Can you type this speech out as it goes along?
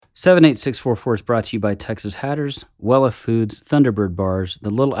78644 is brought to you by Texas Hatters, Wella Foods, Thunderbird Bars, the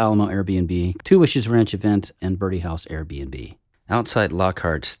Little Alamo Airbnb, Two Wishes Ranch Event, and Birdie House Airbnb. Outside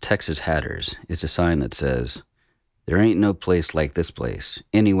Lockhart's Texas Hatters is a sign that says, "There ain't no place like this place,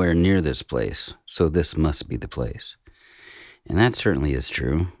 anywhere near this place, so this must be the place." And that certainly is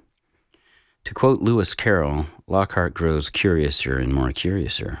true. To quote Lewis Carroll, Lockhart grows curiouser and more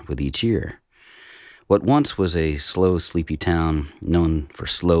curiouser with each year. What once was a slow, sleepy town known for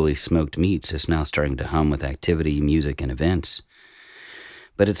slowly smoked meats is now starting to hum with activity, music, and events.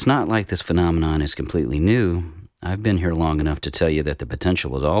 But it's not like this phenomenon is completely new. I've been here long enough to tell you that the potential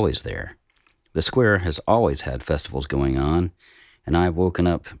was always there. The square has always had festivals going on, and I've woken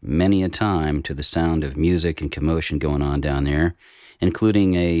up many a time to the sound of music and commotion going on down there,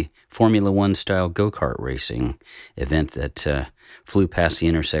 including a Formula One-style go-kart racing event that flew past the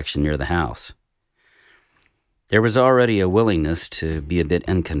intersection near the house. There was already a willingness to be a bit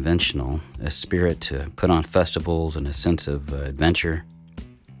unconventional, a spirit to put on festivals and a sense of adventure.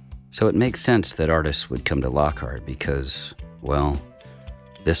 So it makes sense that artists would come to Lockhart because, well,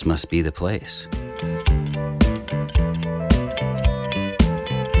 this must be the place.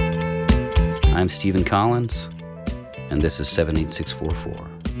 I'm Stephen Collins, and this is 78644.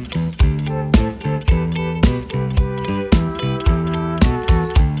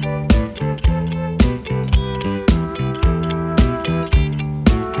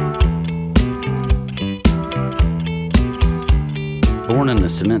 Born in the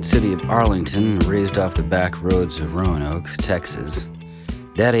cement city of Arlington, raised off the back roads of Roanoke, Texas,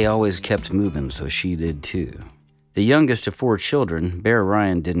 Daddy always kept moving, so she did too. The youngest of 4 children, Bear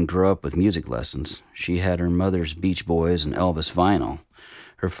Ryan didn't grow up with music lessons. She had her mother's Beach Boys and Elvis vinyl,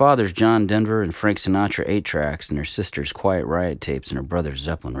 her father's John Denver and Frank Sinatra 8-tracks, and her sister's Quiet Riot tapes and her brother's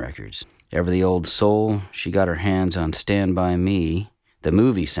Zeppelin records. Ever the old soul, she got her hands on Stand By Me, the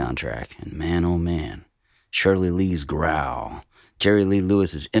movie soundtrack, and man oh man, Shirley Lee's growl, Jerry Lee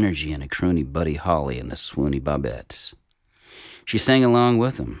Lewis's energy, and a croony Buddy Holly and the swoony Bobettes. She sang along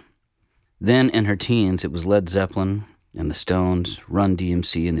with them. Then, in her teens, it was Led Zeppelin and the Stones, Run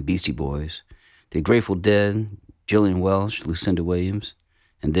DMC and the Beastie Boys, the Grateful Dead, Gillian Welch, Lucinda Williams,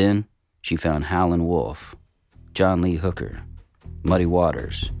 and then she found Howlin' Wolf, John Lee Hooker, Muddy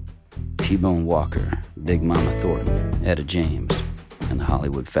Waters, T-Bone Walker, Big Mama Thornton, Etta James, and the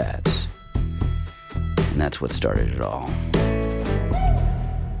Hollywood Fats. And that's what started it all.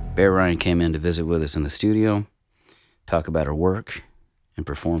 Bear Ryan came in to visit with us in the studio, talk about her work, and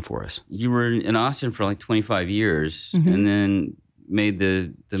perform for us. You were in Austin for like 25 years, and then made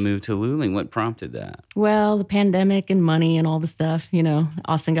the move to Luling. What prompted that? Well, the pandemic and money and all the stuff,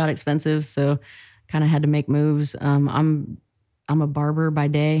 Austin got expensive, so kind of had to make moves. I'm a barber by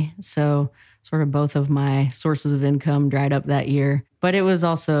day, so sort of both of my sources of income dried up that year. But it was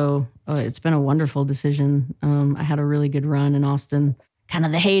also, it's been a wonderful decision. I had a really good run in Austin, kind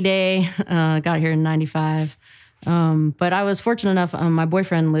of the heyday. Got here in 95. But I was fortunate enough, my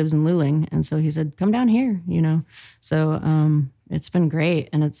boyfriend lives in Luling, and so he said, come down here, So it's been great,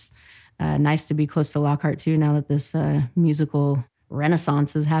 and it's nice to be close to Lockhart, too, now that this musical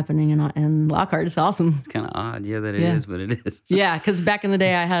renaissance is happening in Lockhart. It's awesome. It's kind of odd, that it is, but it is. Yeah, because back in the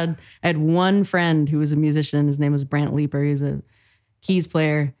day, I had one friend who was a musician. His name was Brant Leeper. He's a keys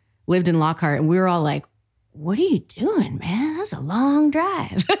player, lived in Lockhart, and we were all like, what are you doing, man? That's a long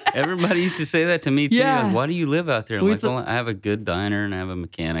drive. Everybody used to say that to me, too. Yeah. Like, why do you live out there? I'm like, well, I have a good diner and I have a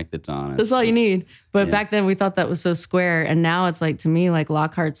mechanic that's on it. That's all you need. But back then, we thought that was so square. And now it's like, to me, like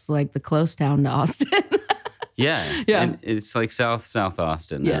Lockhart's like the close town to Austin. Yeah. And it's like South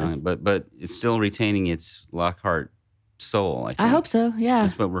Austin now. Yes. But it's still retaining its Lockhart soul, I think. I hope so, yeah.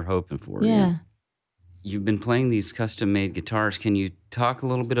 That's what we're hoping for. Yeah. You've been playing these custom-made guitars. Can you talk a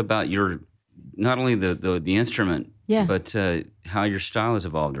little bit about not only the instrument, but how your style has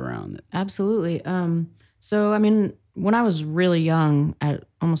evolved around it? Absolutely. So, I mean, when I was really young, at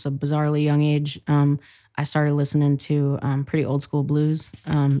almost a bizarrely young age, I started listening to pretty old school blues.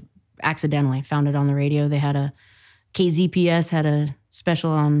 Accidentally found it on the radio. They had KZPS had a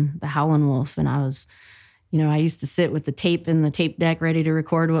special on the Howlin' Wolf, and I was, I used to sit with the tape in the tape deck ready to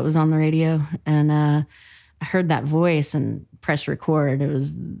record what was on the radio, and I heard that voice and pressed record. It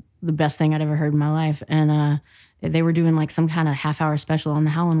was the best thing I'd ever heard in my life. And they were doing like some kind of half-hour special on the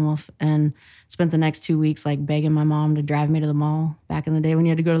Howlin' Wolf, and spent the next 2 weeks like begging my mom to drive me to the mall back in the day when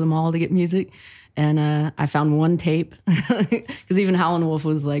you had to go to the mall to get music. And I found one tape, because even Howlin' Wolf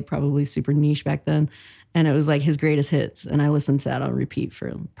was like probably super niche back then. And it was like his greatest hits. And I listened to that on repeat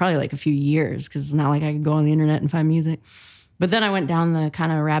for probably like a few years, because it's not like I could go on the internet and find music. But then I went down the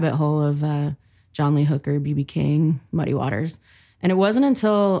kind of rabbit hole of John Lee Hooker, B.B. King, Muddy Waters. And it wasn't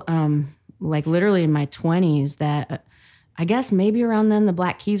until like literally in my 20s that I guess maybe around then the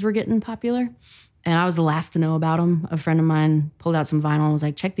Black Keys were getting popular. And I was the last to know about them. A friend of mine pulled out some vinyl and was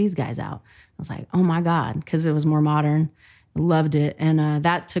like, check these guys out. I was like, oh my God, because it was more modern. Loved it. And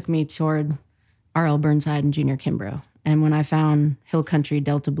that took me toward R.L. Burnside and Junior Kimbrough. And when I found Hill Country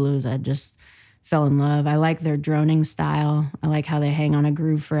Delta Blues, I just fell in love. I like their droning style. I like how they hang on a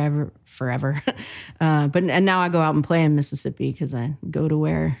groove forever. And now I go out and play in Mississippi because I go to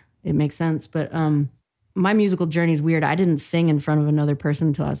where it makes sense. But my musical journey is weird. I didn't sing in front of another person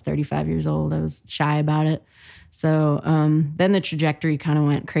until I was 35 years old. I was shy about it. So then the trajectory kind of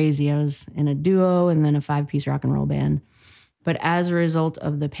went crazy. I was in a duo and then a 5-piece rock and roll band. But as a result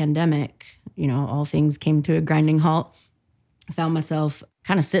of the pandemic, all things came to a grinding halt. I found myself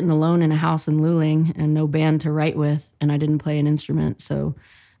kind of sitting alone in a house in Luling and no band to write with, and I didn't play an instrument. So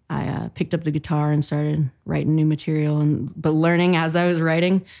I picked up the guitar and started writing new material, but learning as I was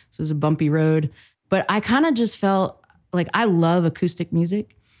writing. This was a bumpy road. But I kind of just felt like I love acoustic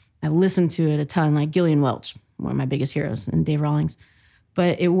music. I listened to it a ton, like Gillian Welch, one of my biggest heroes, and Dave Rawlings.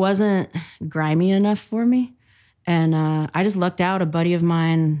 But it wasn't grimy enough for me. And I just lucked out. A buddy of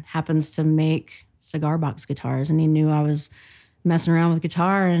mine happens to make cigar box guitars, and he knew I was messing around with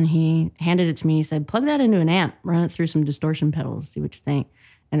guitar, and he handed it to me. He said, plug that into an amp, run it through some distortion pedals, see what you think.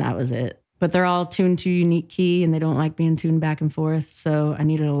 And that was it. But they're all tuned to a unique key, and they don't like being tuned back and forth. So I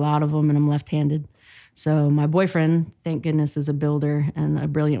needed a lot of them, and I'm left-handed. So my boyfriend, thank goodness, is a builder and a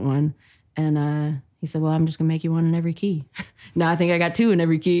brilliant one. And he said, well, I'm just going to make you one in every key. Now I think I got 2 in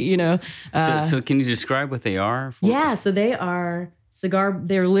every key, So can you describe what they are? Yeah, so they are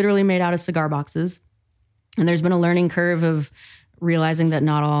they're literally made out of cigar boxes. And there's been a learning curve of realizing that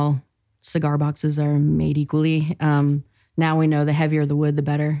not all cigar boxes are made equally. Now we know the heavier the wood, the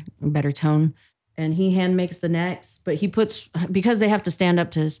better tone. And he hand makes the necks, but because they have to stand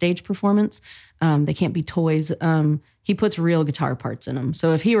up to stage performance, they can't be toys. He puts real guitar parts in them.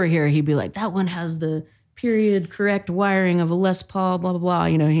 So if he were here, he'd be like, that one has the period correct wiring of a Les Paul, blah, blah,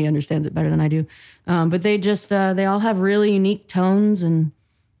 blah. He understands it better than I do. But they just, they all have really unique tones, and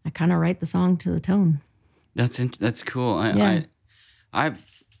I kind of write the song to the tone. That's cool.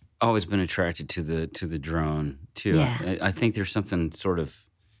 I've always been attracted to the drone too. Yeah. I think there's something sort of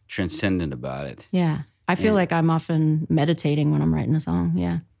transcendent about it. Yeah. I feel like I'm often meditating when I'm writing a song.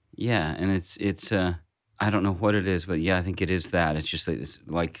 Yeah. Yeah, and it's I don't know what it is, but yeah, I think it is that. It's just it's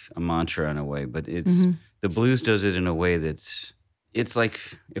like a mantra in a way, but the blues does it in a way it's like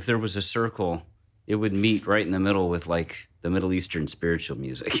if there was a circle, it would meet right in the middle with like the Middle Eastern spiritual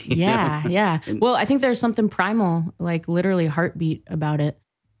music. Yeah, yeah. Well, I think there's something primal, like literally heartbeat about it,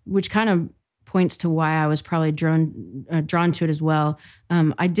 which kind of points to why I was probably drawn to it as well.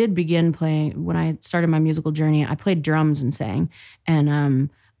 I did begin playing, when I started my musical journey, I played drums and sang. And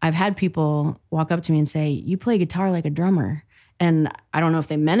I've had people walk up to me and say, you play guitar like a drummer. And I don't know if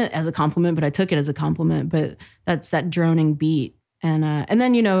they meant it as a compliment, but I took it as a compliment. But that's that droning beat. And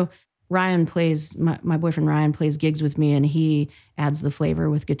then, Ryan plays, my boyfriend Ryan plays gigs with me, and he adds the flavor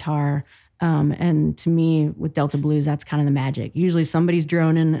with guitar. And to me, with Delta Blues, that's kind of the magic. Usually somebody's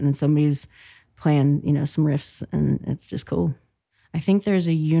droning and then somebody's playing, some riffs, and it's just cool. I think there's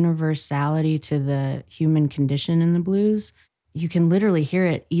a universality to the human condition in the blues. You can literally hear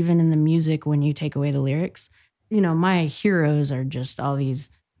it even in the music when you take away the lyrics. My heroes are just all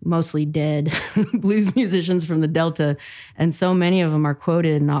these mostly dead blues musicians from the Delta. And so many of them are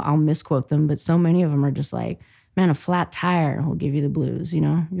quoted, and I'll misquote them, but so many of them are just like, man, a flat tire will give you the blues,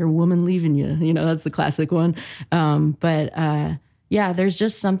 your woman leaving you, that's the classic one. Yeah, there's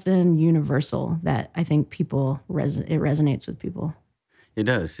just something universal that I think it resonates with people. It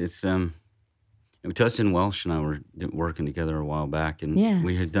does. It's Dustin Welsh and I were working together a while back, and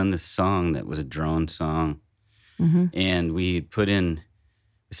we had done this song that was a drone song, and we put in.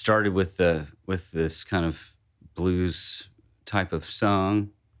 It started with this kind of blues type of song,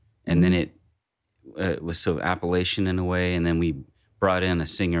 and then it was so Appalachian in a way, and then we brought in a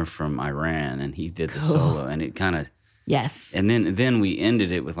singer from Iran, and he did the solo, and it kind of and then we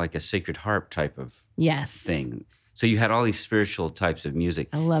ended it with like a Sacred Harp type of thing. So you had all these spiritual types of music.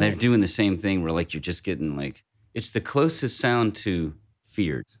 I love it. They're it. doing the same thing where like you're just getting like it's the closest sound to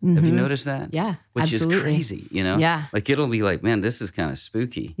Feared. Have you noticed that? Yeah, which absolutely. is crazy, Yeah. Like it'll be like, man, this is kind of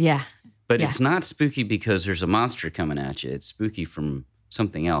spooky. Yeah. But it's not spooky because there's a monster coming at you. It's spooky from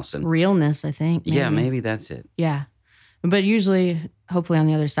something else. And realness, I think. Maybe. Yeah, maybe that's it. Yeah. But usually, hopefully on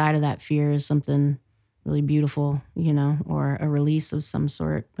the other side of that fear is something really beautiful, or a release of some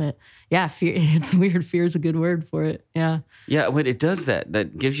sort. But yeah, fear, it's weird. Fear is a good word for it. Yeah. Yeah, but it does that.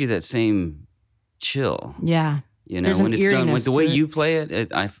 That gives you that same chill. Yeah. You know, There's an when it's done, eeriness with the way to it. you play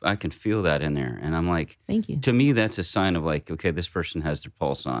it, I can feel that in there. And I'm like, Thank you. to me, that's a sign of like, okay, this person has their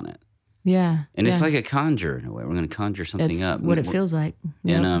pulse on it. Yeah. And it's yeah. like a conjure in a way. We're going to conjure something It's up. what it And feels like.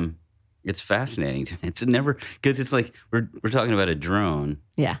 And Yep. it's fascinating. It's never, because it's like we're talking about a drone,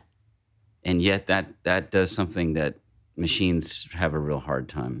 Yeah. and yet that does something that machines have a real hard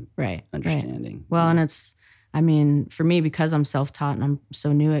time Right. understanding. Well, and it's, I mean, for me, because I'm self-taught and I'm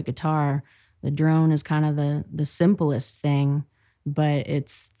so new at guitar, the drone is kind of the simplest thing, but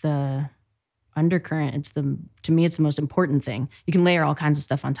it's the undercurrent. To me, it's the most important thing. You can layer all kinds of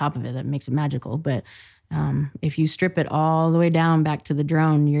stuff on top of it that makes it magical, but if you strip it all the way down back to the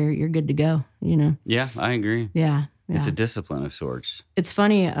drone, you're good to go. You know? Yeah, I agree. Yeah. It's a discipline of sorts. It's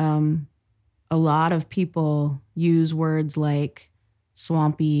funny. A lot of people use words like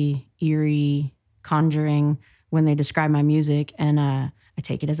swampy, eerie, conjuring when they describe my music, and I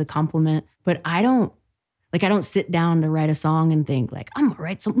take it as a compliment. But I don't sit down to write a song and think like, I'm gonna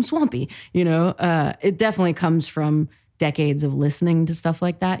write something swampy. You know, it definitely comes from decades of listening to stuff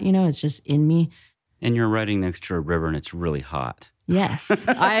like that. You know, it's just in me. And you're writing next to a river, and it's really hot. Yes,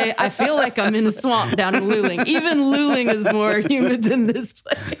 I feel like I'm in a swamp down in Luling. Even Luling is more humid than this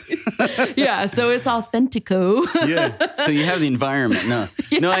place. Yeah, so it's authentico. Yeah. So you have the environment.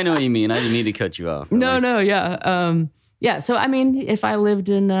 No, I know what you mean. I didn't mean to cut you off. Yeah. Yeah, so I mean, if I lived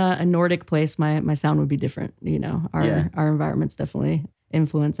in a Nordic place, my sound would be different. You know, our environments definitely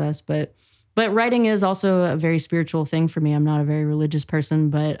influence us. But writing is also a very spiritual thing for me. I'm not a very religious person,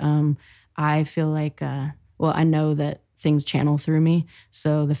 but I feel like, I know that things channel through me.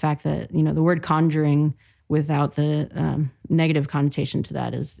 So the fact that, you know, the word conjuring without the negative connotation to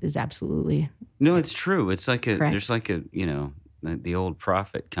that is absolutely. No, it's true. It's like correct. There's like you know, the old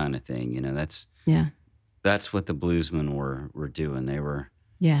prophet kind of thing. You know, that's what the bluesmen were doing. They were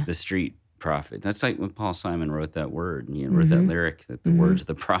the street prophet. That's like when Paul Simon wrote that word, and wrote that lyric that the words of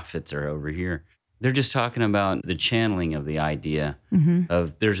the prophets are over here. They're just talking about the channeling of the idea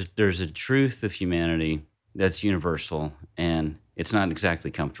of there's a truth of humanity that's universal, and it's not exactly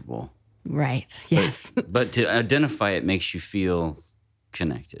comfortable. Right. Yes. But to identify it makes you feel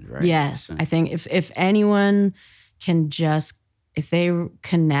connected, right? Yes. I think if anyone can if they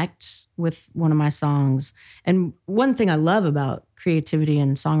connect with one of my songs, and one thing I love about creativity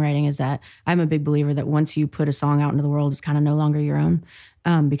and songwriting is that I'm a big believer that once you put a song out into the world, it's kind of no longer your own,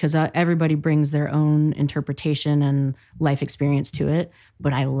 because everybody brings their own interpretation and life experience to it.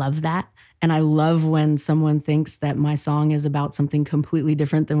 But I love that. And I love when someone thinks that my song is about something completely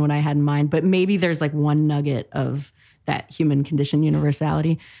different than what I had in mind. But maybe there's like one nugget of that human condition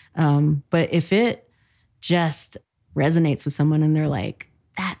universality. But if it just resonates with someone and they're like,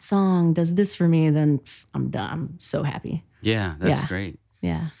 that song does this for me, then I'm done. I'm so happy. Yeah, that's great.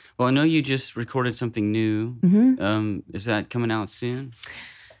 Yeah. Well, I know you just recorded something new. Is that coming out soon?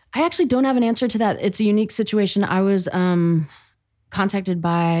 I actually don't have an answer to that. It's a unique situation. I was contacted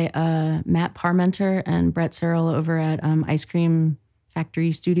by Matt Parmenter and Brett Searle over at Ice Cream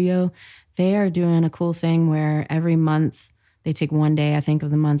Factory Studio. They are doing a cool thing where every month they take one day, I think,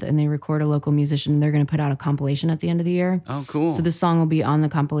 of the month, and they record a local musician. They're going to put out a compilation at the end of the year. Oh, cool. So this song will be on the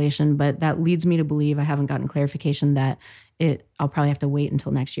compilation, but that leads me to believe, I haven't gotten clarification, that I'll probably have to wait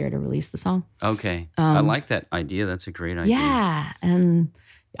until next year to release the song. Okay. I like that idea. That's a great idea. Yeah. And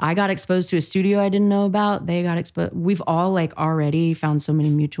I got exposed to a studio I didn't know about. They got exposed. We've all already found so many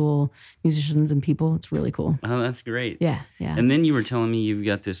mutual musicians and people. It's really cool. Oh, that's great. Yeah. And then you were telling me you've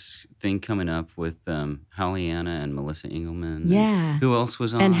got this thing coming up with Holly-Anna and Melissa Engelman. Yeah. Who else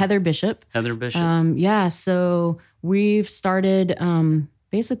was on? And Heather Bishop. So we've started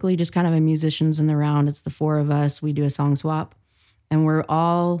basically just kind of a musicians in the round. It's the four of us. We do a song swap, and we're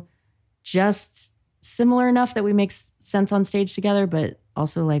all just similar enough that we make sense on stage together, but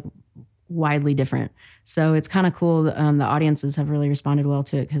also widely different. So it's kind of cool. The audiences have really responded well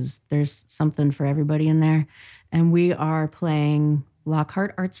to it because there's something for everybody in there. And we are playing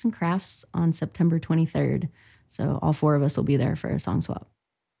Lockhart Arts and Crafts on September 23rd. So all four of us will be there for a song swap.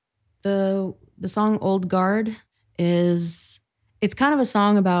 The song Old Guard it's kind of a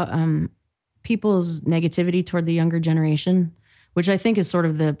song about people's negativity toward the younger generation, which I think is sort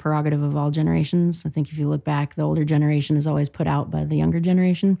of the prerogative of all generations. I think if you look back, the older generation is always put out by the younger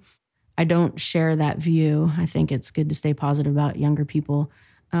generation. I don't share that view. I think it's good to stay positive about younger people.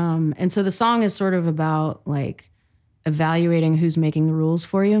 And so the song is sort of about evaluating who's making the rules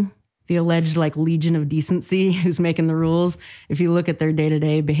for you. The alleged legion of decency who's making the rules. If you look at their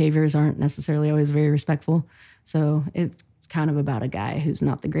day-to-day behaviors, aren't necessarily always very respectful. So it's kind of about a guy who's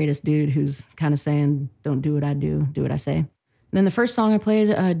not the greatest dude, who's kind of saying, don't do what I do what I say. Then the first song I played,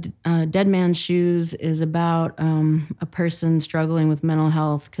 Dead Man's Shoes, is about a person struggling with mental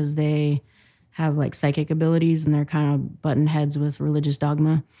health because they have like psychic abilities and they're kind of button heads with religious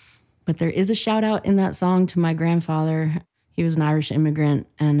dogma. But there is a shout out in that song to my grandfather. He was an Irish immigrant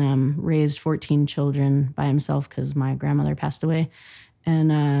and raised 14 children by himself because my grandmother passed away.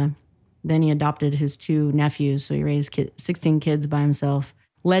 And then he adopted his 2 nephews, so he raised 16 kids by himself.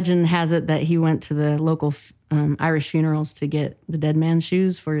 Legend has it that he went to the local Irish funerals to get the dead man's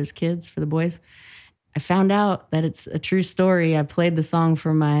shoes for his kids, for the boys. I found out that it's a true story. I played the song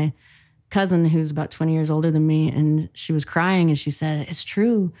for my cousin who's about 20 years older than me, and she was crying, and she said, it's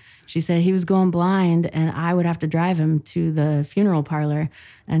true. She said he was going blind, and I would have to drive him to the funeral parlor,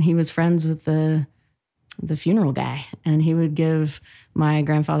 and he was friends with the funeral guy, and he would give my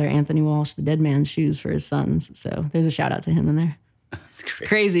grandfather, Anthony Walsh, the dead man's shoes for his sons. So there's a shout out to him in there. It's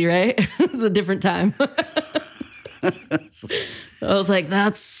crazy, right? It's a different time. I was like,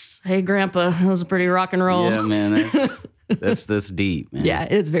 hey, Grandpa, that was a pretty rock and roll. Yeah, man, that's deep, man. Yeah,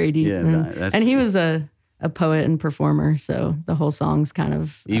 it's very deep. Yeah, and he was a poet and performer, so the whole song's kind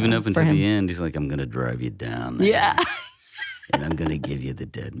of even up until the end. He's like, I'm gonna drive you down there. Yeah. And I'm gonna give you the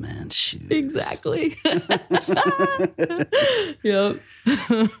dead man's shoes. Exactly. Yep.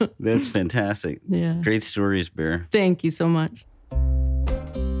 That's fantastic. Yeah. Great stories, Bear. Thank you so much.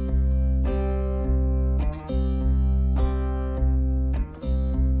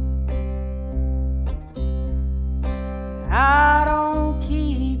 I don't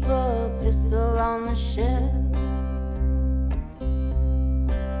keep a pistol on the shelf.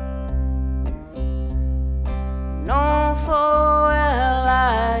 Known for well,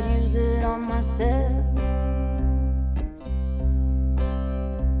 I'd use it on myself.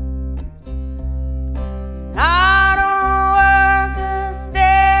 I don't work a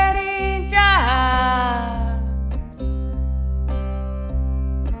steady job.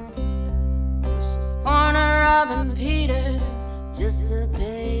 What's the point of robbing Peter just to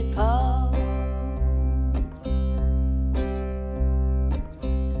pay Paul?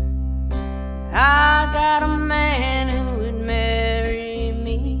 I got a man who would marry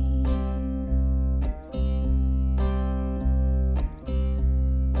me.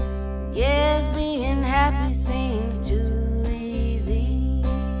 Guess being happy seems too easy.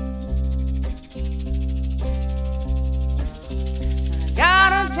 I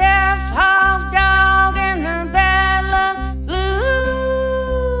got a deaf hog dog and the bad luck blues.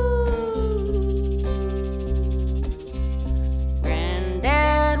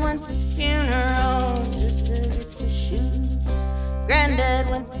 Granddad went to funerals just to get the shoes. Granddad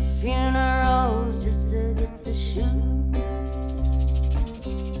went to funerals just to get the shoes.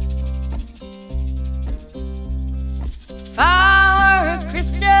 If I were a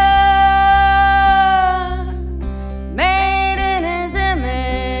Christian, made in his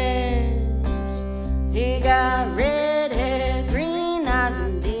image, he got red hair, green eyes,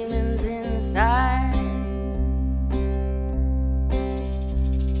 and demons inside.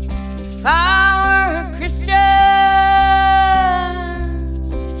 If I were a Christian,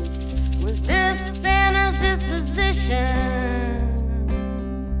 with this sinner's disposition,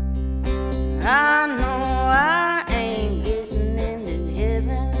 I know I ain't getting into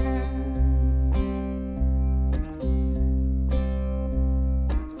heaven.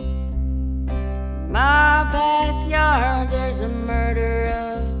 My backyard, there's a murder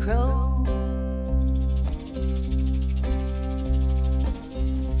of crows.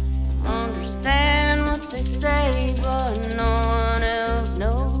 Understand what they say, but no one else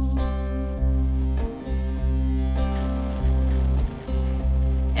knows.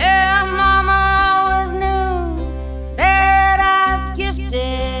 Yeah, Mama always knew that I was gifted.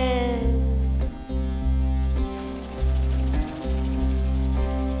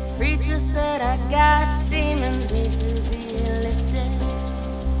 Preacher said I got demons need to be lifted.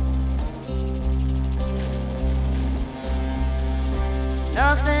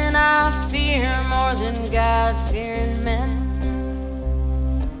 Nothing I fear more than God-fearing men.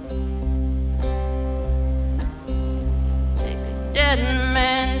 Take a dead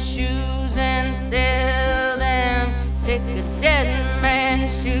man's shoes and sell them. Take a dead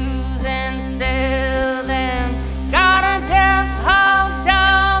man's shoes and sell them. Got a deaf hog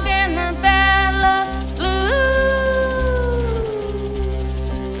dog and the bad luck blues.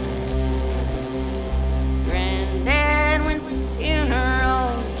 Granddad went to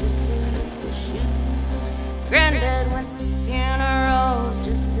funerals just to get the shoes. Granddad went to funerals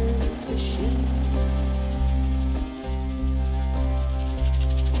just to get the shoes.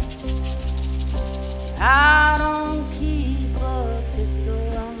 I don't keep a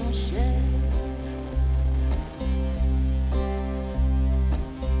pistol on the shelf.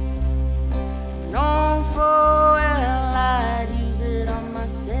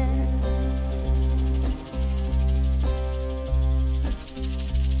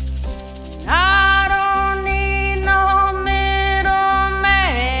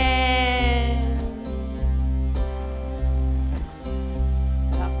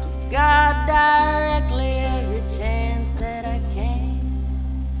 out directly every chance that I can.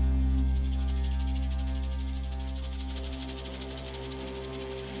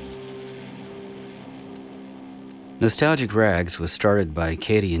 Nostalgic Rags was started by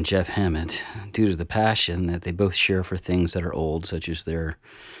Katie and Jeff Hammett due to the passion that they both share for things that are old, such as their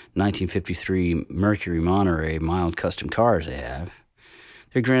 1953 Mercury Monterey mild custom cars they have,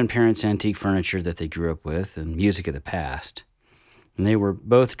 their grandparents' antique furniture that they grew up with, and music of the past. And they were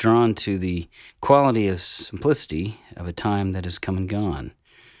both drawn to the quality of simplicity of a time that has come and gone.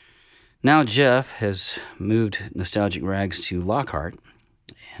 Now Jeff has moved Nostalgic Rags to Lockhart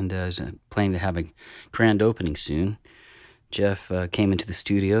and is planning to have a grand opening soon. Jeff came into the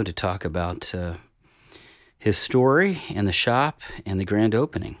studio to talk about his story and the shop and the grand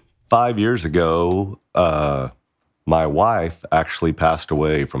opening. 5 years ago, my wife actually passed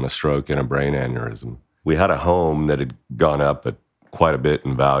away from a stroke and a brain aneurysm. We had a home that had gone up quite a bit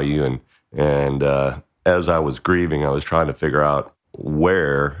in value, and as I was grieving, I was trying to figure out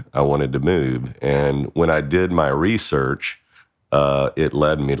where I wanted to move. And when I did my research, it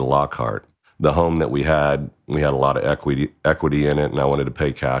led me to Lockhart. The home that we had a lot of equity in it, and I wanted to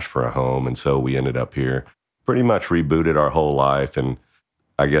pay cash for a home, and so we ended up here. Pretty much rebooted our whole life, and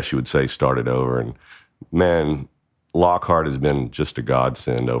I guess you would say started over. And man, Lockhart has been just a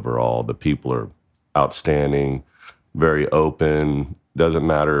godsend overall. The people are outstanding, very open. Doesn't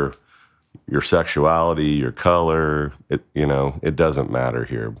matter your sexuality, your color. It doesn't matter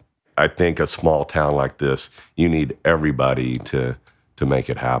here. I think a small town like this, you need everybody to make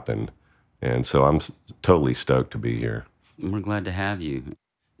it happen. And so I'm totally stoked to be here. We're glad to have you.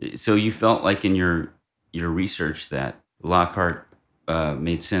 So you felt like in your research that Lockhart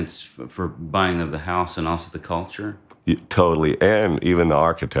made sense for buying of the house and also the culture? Totally. And even the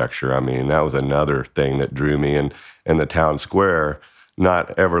architecture. I mean, that was another thing that drew me. And the town square,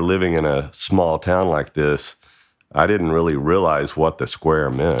 not ever living in a small town like this, I didn't really realize what the square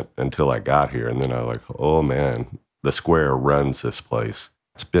meant until I got here. And then I was like, oh man, the square runs this place.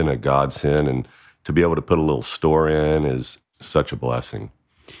 It's been a godsend. And to be able to put a little store in is such a blessing.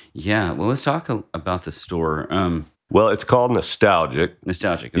 Yeah. Well, let's talk about the store. Well, it's called Nostalgic.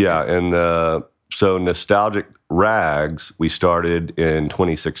 Nostalgic. Okay. Yeah. And so Nostalgic Rags, we started in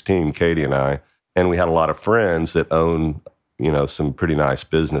 2016, Katie and I, and we had a lot of friends that own, some pretty nice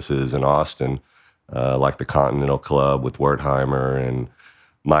businesses in Austin. Like the Continental Club with Wertheimer and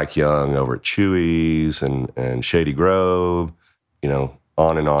Mike Young over at Chewy's and Shady Grove,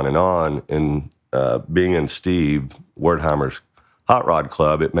 on and on and on. And being in Steve Wertheimer's Hot Rod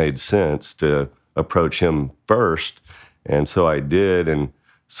Club, it made sense to approach him first. And so I did and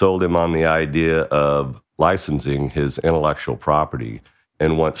sold him on the idea of licensing his intellectual property.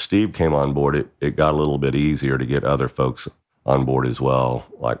 And once Steve came on board, it got a little bit easier to get other folks on board as well,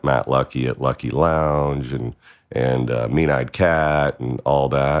 like Matt Lucky at Lucky Lounge and Mean Eyed Cat and all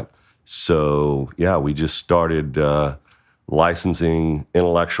that. So yeah, we just started licensing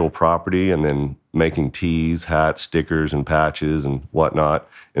intellectual property and then making tees, hats, stickers, and patches and whatnot,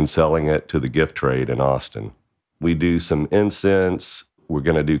 and selling it to the gift trade in Austin. We do some incense. We're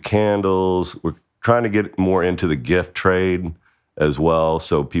going to do candles. We're trying to get more into the gift trade as well,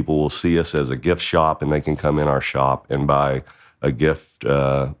 so people will see us as a gift shop and they can come in our shop and buy a gift,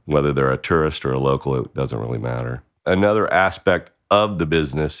 whether they're a tourist or a local, it doesn't really matter. Another aspect of the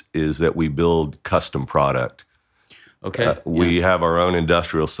business is that we build custom product. Okay. We have our own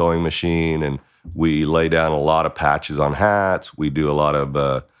industrial sewing machine, and we lay down a lot of patches on hats. We do a lot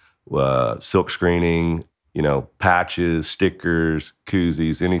of silk screening, patches, stickers,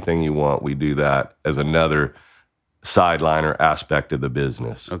 koozies, anything you want. We do that as another sideliner aspect of the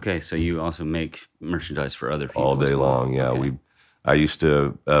business. Okay, so you also make merchandise for other people all day long. Yeah, okay. I used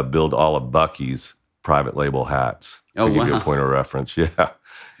to build all of Bucky's private label hats. Oh, to give you a wow. point of reference. Yeah.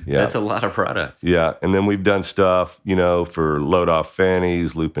 That's a lot of product. Yeah, and then we've done stuff, for Load Off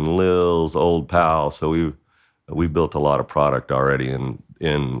Fannies, Lupin Lils, Old Pal. So we built a lot of product already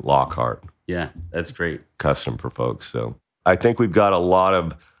in Lockhart. Yeah, that's great. Custom for folks. So I think we've got a lot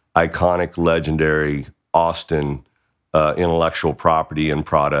of iconic, legendary Austin intellectual property and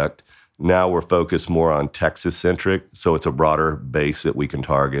product. Now we're focused more on Texas-centric, so it's a broader base that we can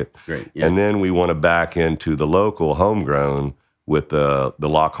target. Great. Yeah. And then we want to back into the local homegrown with the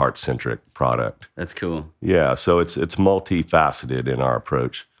Lockhart-centric product. That's cool. Yeah, so it's multifaceted in our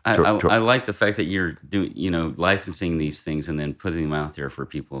approach. I like the fact that you're doing, licensing these things and then putting them out there for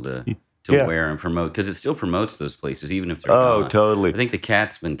people to wear and promote, because it still promotes those places even if they're gone. Totally. I think the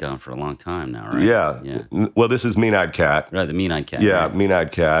Cat's been gone for a long time now, right? Yeah. Well, this is Mean Eyed Cat. Right, the Mean Eyed Cat. Yeah, right. Mean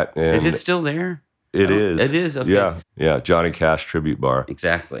Eyed Cat. And is it still there? It is. It is? Okay. Yeah. Johnny Cash Tribute Bar.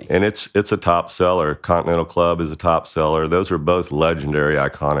 Exactly. And it's a top seller. Continental Club is a top seller. Those are both legendary,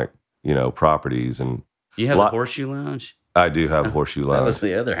 iconic, properties. And Do you have the Horseshoe Lounge? I do have Horseshoe Lounge. That was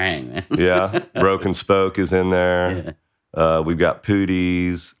the other hang, man. Yeah. Broken Spoke is in there. Yeah. We've got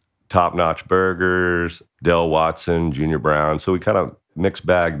Pootie's, Top Notch Burgers, Del Watson, Junior Brown. So we kind of mixed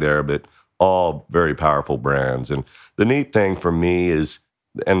bag there, but all very powerful brands. And the neat thing for me is,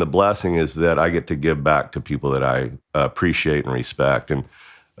 and the blessing is that I get to give back to people that I appreciate and respect. And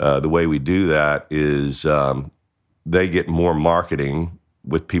the way we do that is they get more marketing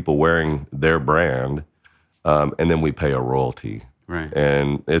with people wearing their brand, and then we pay a royalty. Right.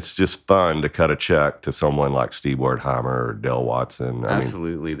 And it's just fun to cut a check to someone like Steve Wertheimer or Del Watson.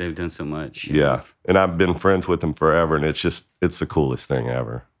 Absolutely. They've done so much. Yeah. And I've been friends with them forever, and it's the coolest thing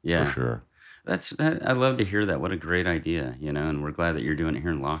ever. Yeah. For sure. I love to hear that. What a great idea, and we're glad that you're doing it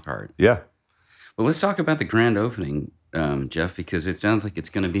here in Lockhart. Yeah. Well, let's talk about the grand opening, Jeff, because it sounds like it's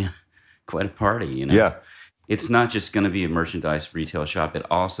going to be quite a party, Yeah. It's not just going to be a merchandise retail shop. It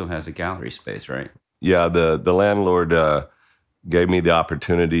also has a gallery space, right? Yeah, the landlord gave me the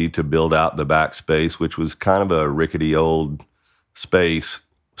opportunity to build out the back space, which was kind of a rickety old space,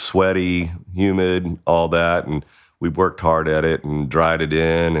 sweaty, humid, all that. And we've worked hard at it and dried it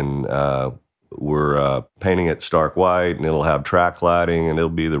in, and we're painting it stark white, and it'll have track lighting, and it'll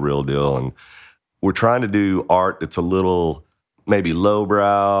be the real deal. And we're trying to do art that's a little maybe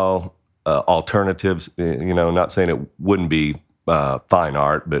lowbrow, alternatives. Not saying it wouldn't be fine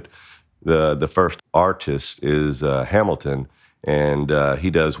art, but the first artist is Hamilton, and he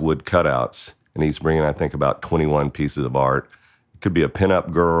does wood cutouts, and he's bringing, I think, about 21 pieces of art. It could be a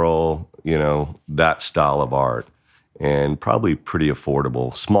pinup girl, that style of art. And probably pretty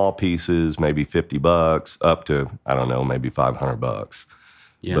affordable. Small pieces, maybe $50, up to, I don't know, maybe $500.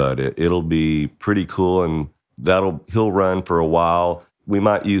 Yeah. But it'll be pretty cool, and he'll run for a while. We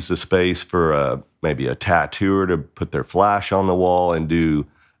might use the space for maybe a tattooer to put their flash on the wall and do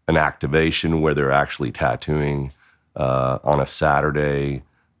an activation where they're actually tattooing on a Saturday,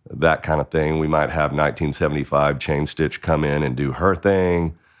 that kind of thing. We might have 1975 Chain Stitch come in and do her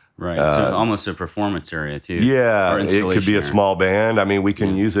thing. Right, so almost a performance area too. Yeah, or it could be a area. small band. I mean, we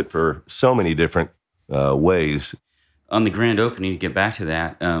can use it for so many different ways. On the grand opening, to get back to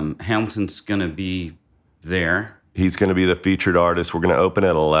that, Hamilton's going to be there. He's going to be the featured artist. We're going to open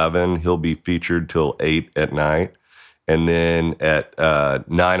at 11. He'll be featured till 8 at night. And then at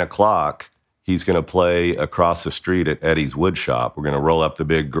 9 o'clock, he's going to play across the street at Eddie's Wood Shop. We're going to roll up the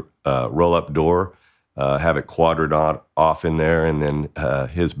big roll-up door, have it quadrant off in there, and then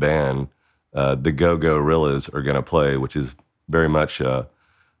his band, the Go-Go-Rillas, are going to play, which is very much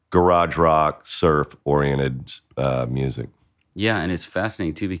garage rock, surf-oriented music. Yeah, and it's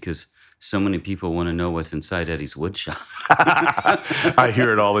fascinating, too, because so many people want to know what's inside Eddie's wood shop. I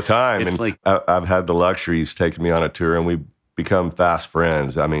hear it all the time. It's and like- I've had the luxury. He's taken me on a tour, and we've become fast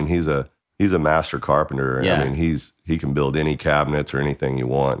friends. I mean, he's a master carpenter. Yeah. I mean, he can build any cabinets or anything you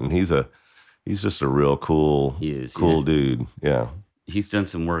want, and he's just a real cool dude. Yeah. He's done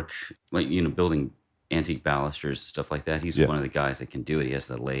some work, like, building antique balusters and stuff like that. He's one of the guys that can do it. He has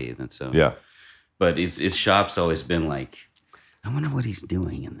the lathe, and so. Yeah. But his shop's always been like, I wonder what he's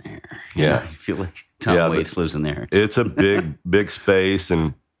doing in there. Yeah. I feel like Tom Waits lives in there. It's a big space,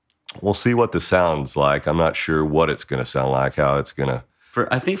 and we'll see what the sound's like. I'm not sure what it's going to sound like, how it's going to.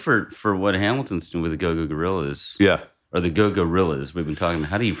 I think for what Hamilton's doing with the Go-Go Gorillas. Yeah. Or the Go-Go Gorillas, we've been talking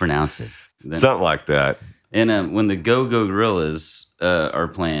about. How do you pronounce it? Something like that. And when the Go-Go Gorillas are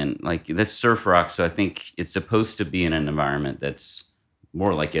playing, like, that's surf rock, so I think it's supposed to be in an environment that's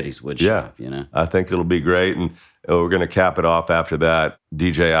more like Eddie's Wood Shop, I think it'll be great, and we're going to cap it off after that.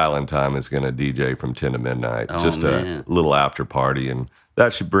 DJ Island Time is going to DJ from 10 to midnight, just a little after party, and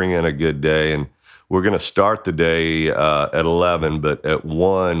that should bring in a good day. And we're going to start the day at 11, but at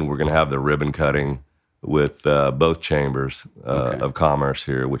 1, we're going to have the ribbon cutting with both chambers of commerce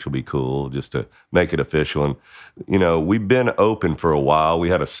here, which will be cool, just to make it official. And, we've been open for a while. We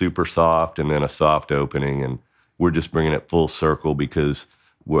had a super soft and then a soft opening, and we're just bringing it full circle because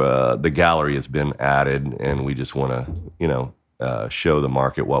the gallery has been added, and we just want to, show the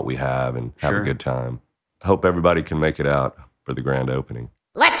market what we have and have a good time. Hope everybody can make it out for the grand opening.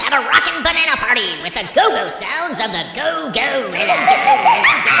 Let's have a rockin' banana party with the go-go sounds of the Go-Go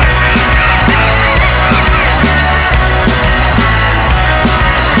Rillas.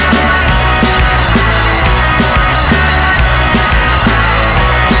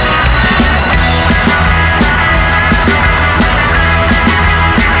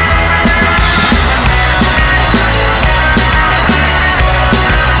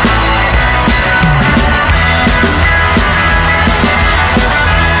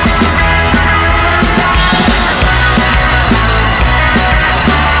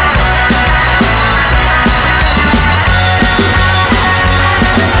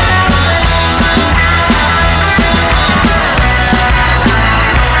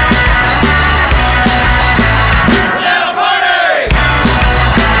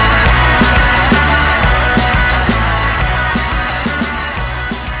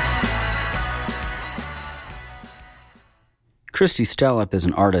 Christy Stallup is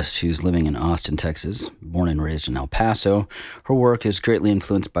an artist who's living in Austin, Texas. Born and raised in El Paso, her work is greatly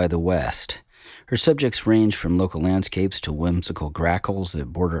influenced by the West. Her subjects range from local landscapes to whimsical grackles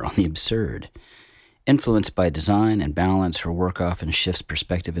that border on the absurd. Influenced by design and balance, her work often shifts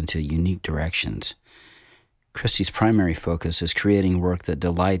perspective into unique directions. Christy's primary focus is creating work that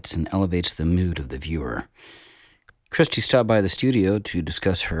delights and elevates the mood of the viewer. Christy stopped by the studio to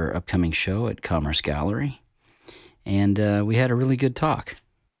discuss her upcoming show at Commerce Gallery, and we had a really good talk.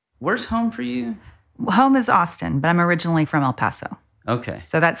 Where's home for you? Home is Austin, but I'm originally from El Paso. Okay.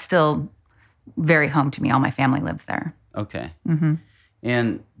 So that's still very home to me. All my family lives there. Okay.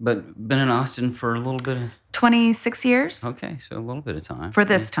 Mm-hmm. But been in Austin for a little bit of... 26 years. Okay, so a little bit of time. For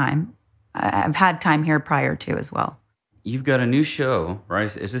this time. I've had time here prior to as well. You've got a new show,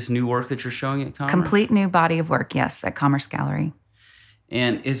 right? Is this new work that you're showing at Commerce? Complete new body of work, yes, at Commerce Gallery.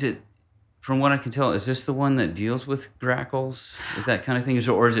 And is it, from what I can tell, is this the one that deals with grackles, with that kind of thing?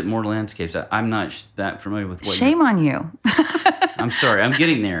 Or is it more landscapes? I'm not that familiar with what Shame on you. I'm sorry, I'm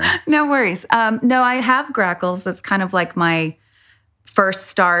getting there. No worries. No, I have grackles. That's kind of like my first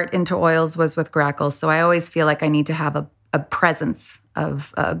start into oils was with grackles. So I always feel like I need to have a presence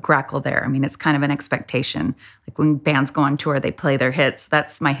of grackle there. I mean, it's kind of an expectation. Like when bands go on tour, they play their hits.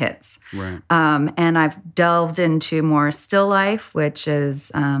 That's my hits. Right. And I've delved into more still life, which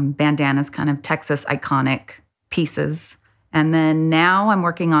is bandanas, kind of Texas iconic pieces. And then now I'm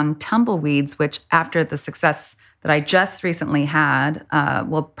working on tumbleweeds, which after the success that I just recently had,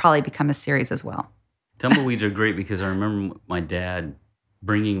 will probably become a series as well. Tumbleweeds are great because I remember my dad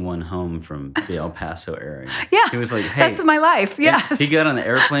bringing one home from the El Paso area. Yeah, he was like, "Hey, that's my life." Yes, he got on the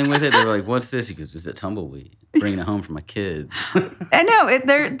airplane with it. They were like, "What's this?" He goes, "It's a tumbleweed. Bringing it home for my kids." I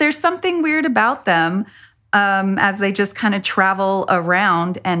know there's something weird about them as they just kind of travel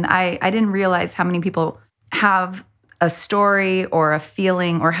around, and I didn't realize how many people have a story or a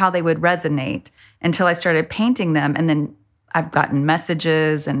feeling or how they would resonate until I started painting them, and then I've gotten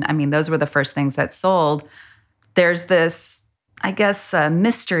messages, and I mean those were the first things that sold. There's this, I guess,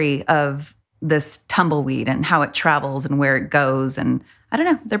 mystery of this tumbleweed and how it travels and where it goes. And I don't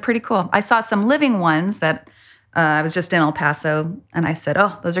know, they're pretty cool. I saw some living ones that I was just in El Paso, and I said,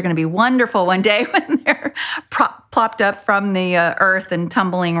 oh, those are going to be wonderful one day when they're plopped up from the earth and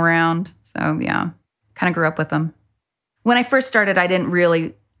tumbling around. So yeah, kind of grew up with them. When I first started, I didn't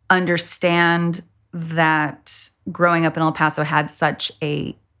really understand that growing up in El Paso had such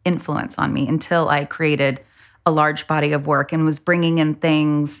a influence on me until I created a large body of work and was bringing in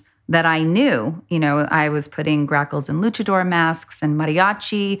things that I knew. You know, I was putting grackles in luchador masks and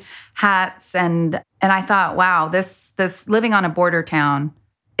mariachi hats, and I thought, wow, this living on a border town,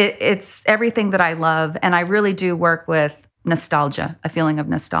 it's everything that I love, and I really do work with nostalgia, a feeling of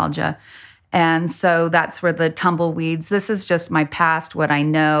nostalgia. And so that's where the tumbleweeds, this is just my past, what I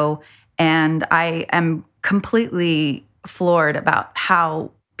know, and I am completely floored about how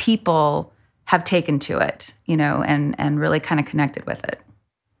people have taken to it, you know, and really kind of connected with it.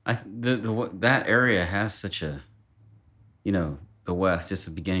 That area has such a, you know, the West, just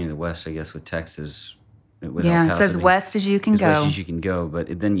the beginning of the West, I guess, with Texas. With yeah, El Paso, it's as west as you can go. As west as you can go,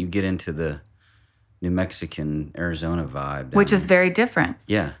 but then you get into the New Mexican, Arizona vibe. Which is very different.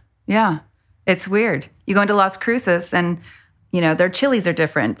 Yeah. Yeah. It's weird. You go into Las Cruces and, you know, their chilies are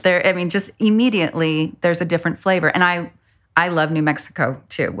different. I mean, just immediately there's a different flavor. And I love New Mexico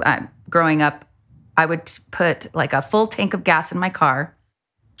too. Growing up, I would put like a full tank of gas in my car,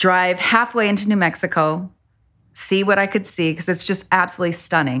 drive halfway into New Mexico, see what I could see, because it's just absolutely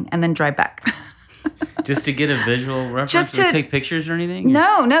stunning, and then drive back. Just to get a visual reference? Just to take pictures or anything?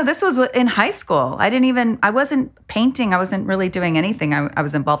 No, this was in high school. I wasn't painting. I wasn't really doing anything. I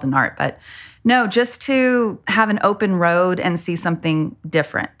was involved in art, but no, just to have an open road and see something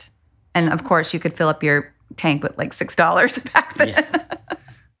different. And of course, you could fill up your tank with like $6 back then. Yeah.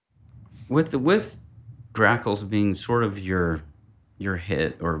 With grackles being sort of your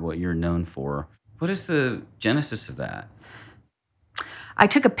hit or what you're known for, what is the genesis of that? I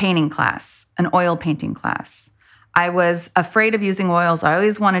took a painting class, an oil painting class. I was afraid of using oils. I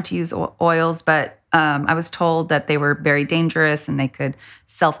always wanted to use oils, but I was told that they were very dangerous and they could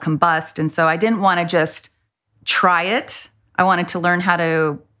self-combust. And so I didn't want to just try it. I wanted to learn how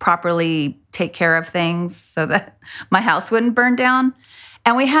to properly take care of things so that my house wouldn't burn down.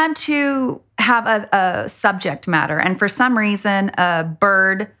 And we had to have a subject matter. And for some reason, a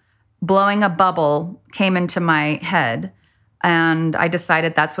bird blowing a bubble came into my head. And I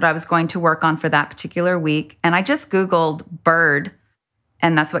decided that's what I was going to work on for that particular week. And I just Googled bird,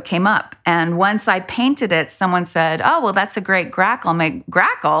 and that's what came up. And once I painted it, someone said, oh, well, that's a great grackle.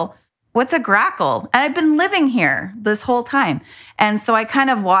 Grackle? what's a grackle? And I've been living here this whole time. And so I kind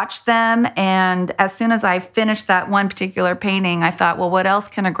of watched them. And as soon as I finished that one particular painting, I thought, well, what else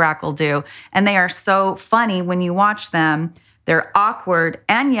can a grackle do? And they are so funny when you watch them. They're awkward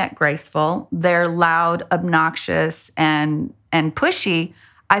and yet graceful. They're loud, obnoxious, and pushy.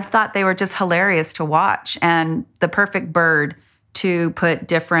 I thought they were just hilarious to watch and the perfect bird to put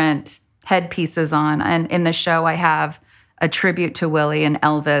different headpieces on. And in the show, I have a tribute to Willie and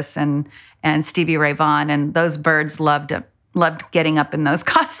Elvis and Stevie Ray Vaughan, and those birds loved getting up in those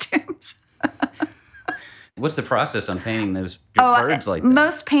costumes. What's the process on painting those birds like that?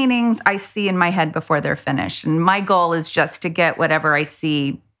 Most paintings I see in my head before they're finished, and my goal is just to get whatever I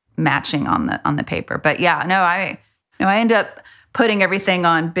see matching on the paper. But yeah, I end up putting everything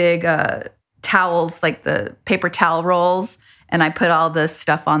on big towels, like the paper towel rolls, and I put all the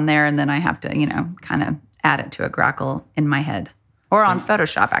stuff on there, and then I have to, kind of add it to a grackle in my head. Or on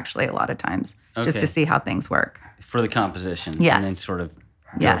Photoshop, actually, a lot of times, just to see how things work. For the composition. Yes. And then sort of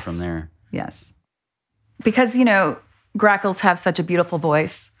go from there. Yes. Because, grackles have such a beautiful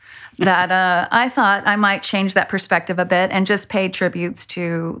voice that I thought I might change that perspective a bit and just pay tributes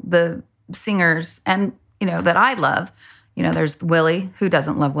to the singers and, that I love. There's Willie, who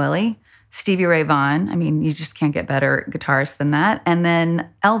doesn't love Willie? Stevie Ray Vaughan. I mean, you just can't get better guitarist than that. And then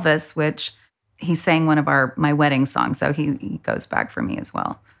Elvis, which he sang one of my wedding songs, so he goes back for me as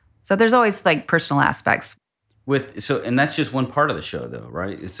well. So there's always like personal aspects. And that's just one part of the show, though,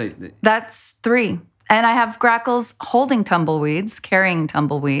 right? That's 3. And I have grackles holding tumbleweeds, carrying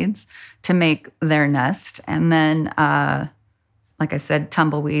tumbleweeds to make their nest. And then, like I said,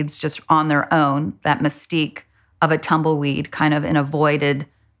 tumbleweeds just on their own, that mystique of a tumbleweed kind of in a voided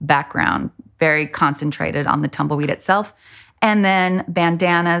background, very concentrated on the tumbleweed itself. And then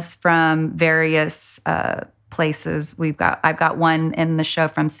bandanas from various places. I've got one in the show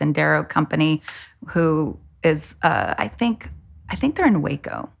from Sendero Company, who is I think they're in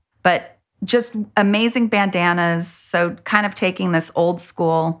Waco, but just amazing bandanas. So kind of taking this old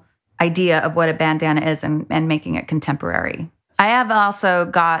school idea of what a bandana is and making it contemporary. I have also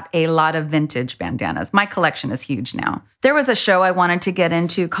got a lot of vintage bandanas. My collection is huge now. There was a show I wanted to get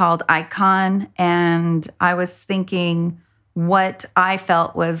into called Icon, and I was thinking what I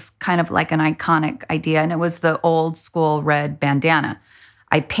felt was kind of like an iconic idea, and it was the old school red bandana.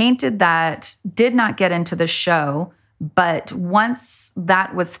 I painted that, did not get into the show, but once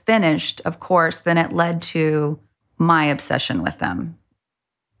that was finished, of course, then it led to my obsession with them.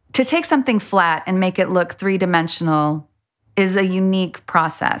 To take something flat and make it look 3-dimensional is a unique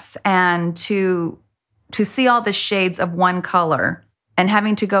process, and to see all the shades of one color and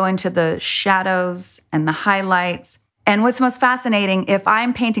having to go into the shadows and the highlights. And what's most fascinating, if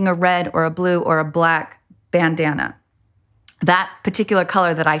I'm painting a red or a blue or a black bandana, that particular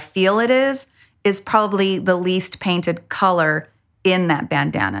color that I feel it is probably the least painted color in that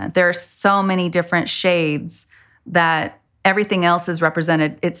bandana. There are so many different shades that everything else is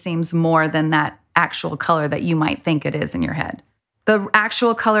represented, it seems, more than that actual color that you might think it is in your head. The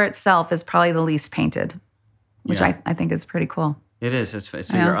actual color itself is probably the least painted, which I think is pretty cool. It is.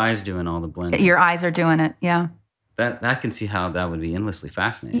 So your eyes doing all the blending. Your eyes are doing it, yeah. That I can see how that would be endlessly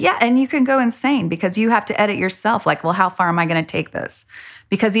fascinating. Yeah, and you can go insane because you have to edit yourself. Like, well, how far am I going to take this?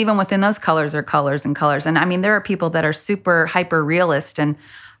 Because even within those colors are colors and colors. And I mean, there are people that are super hyper realist, and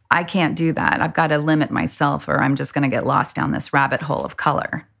I can't do that. I've got to limit myself, or I'm just going to get lost down this rabbit hole of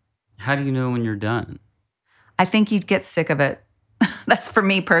color. How do you know when you're done? I think you'd get sick of it. That's for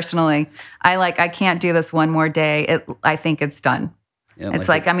me personally. I can't do this one more day. I think it's done. Yeah, it's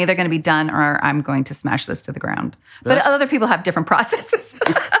like I'm either going to be done or I'm going to smash this to the ground. But other people have different processes.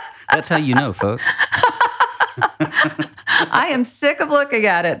 That's how you know, folks. I am sick of looking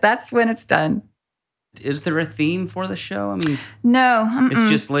at it. That's when it's done. Is there a theme for the show? I mean, no. It's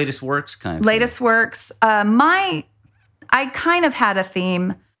just latest works kind of latest thing. Works. I kind of had a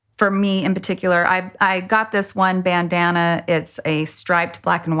theme for me in particular. I got this one bandana. It's a striped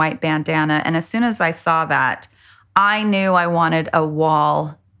black and white bandana. And as soon as I saw that, I knew I wanted a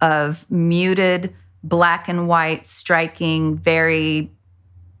wall of muted black and white, striking, very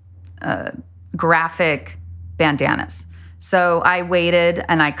graphic bandanas. So I waited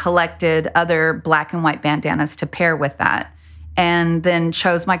and I collected other black and white bandanas to pair with that, and then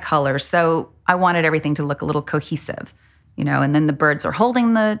chose my colors. So I wanted everything to look a little cohesive, and then the birds are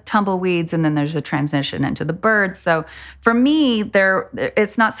holding the tumbleweeds, and then there's a transition into the birds. So for me,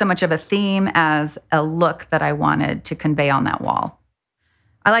 it's not so much of a theme as a look that I wanted to convey on that wall.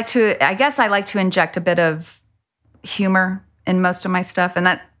 I guess I like to inject a bit of humor in most of my stuff, and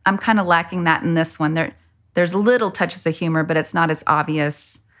that I'm kind of lacking that in this one. There's little touches of humor, but it's not as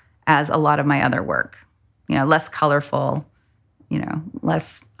obvious as a lot of my other work. Less colorful,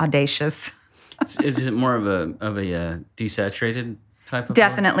 less audacious. Is it more of a desaturated type of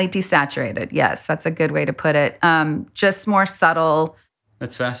Definitely desaturated. Yes, that's a good way to put it. Just more subtle.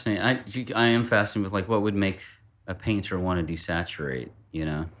 That's fascinating. I am fascinated with like what would make a painter want to desaturate,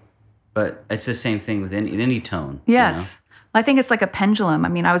 But it's the same thing with any tone. Yes. I think it's like a pendulum. I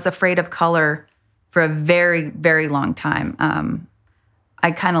mean, I was afraid of color for a very, very long time.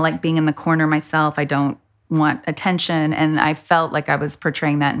 I kind of like being in the corner myself. I don't want attention. And I felt like I was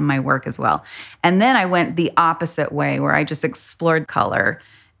portraying that in my work as well. And then I went the opposite way where I just explored color.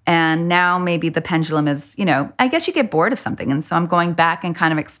 And now maybe the pendulum is, I guess you get bored of something. And so I'm going back and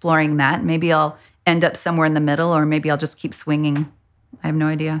kind of exploring that. Maybe I'll end up somewhere in the middle, or maybe I'll just keep swinging. I have no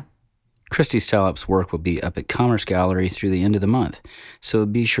idea. Christy Stalup's work will be up at Commerce Gallery through the end of the month, so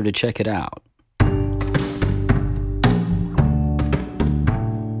be sure to check it out.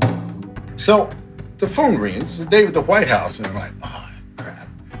 So the phone rings, it's David at the White House, and I'm like, oh, crap,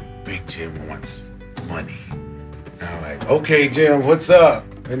 Big Jim wants money. And I'm like, okay, Jim, what's up?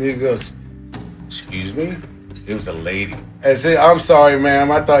 And he goes, excuse me? It was a lady. I said, I'm sorry,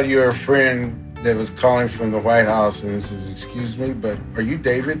 ma'am, I thought you were a friend that was calling from the White House. And he says, excuse me, but are you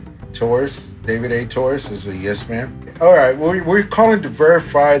David Torres? David A. Torres? I said, yes, ma'am. All right, we're calling to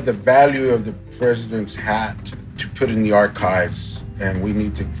verify the value of the president's hat to put in the archives, and we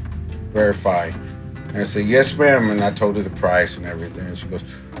need to verify. And I said, yes, ma'am. And I told her the price and everything. And she goes,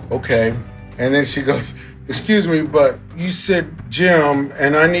 okay. And then she goes, excuse me, but you said Jim,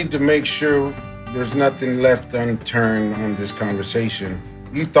 and I need to make sure there's nothing left unturned on this conversation.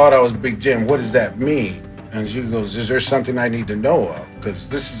 You thought I was Big Jim. What does that mean? And she goes, is there something I need to know of? Because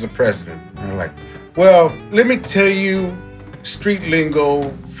this is a president. And I'm like, well, let me tell you, street lingo,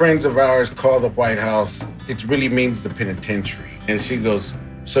 friends of ours call the White House, it really means the penitentiary. And she goes,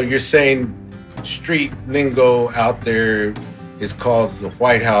 so you're saying street lingo out there is called the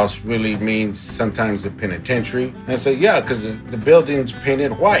White House really means sometimes the penitentiary? And I said, yeah, because the building's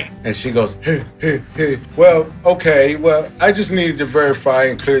painted white. And she goes, hey. Well, okay, well, I just needed to verify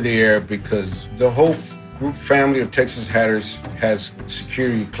and clear the air because the whole group family of Texas Hatters has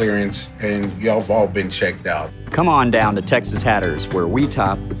security clearance and y'all have all been checked out. Come on down to Texas Hatters, where we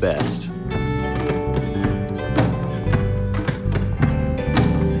top the best.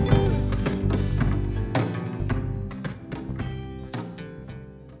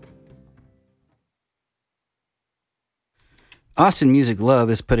 Austin Music Love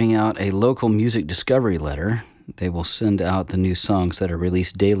is putting out a local music discovery letter. They will send out the new songs that are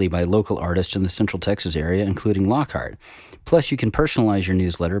released daily by local artists in the Central Texas area, including Lockhart. Plus, you can personalize your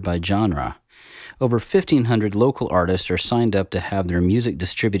newsletter by genre. Over 1,500 local artists are signed up to have their music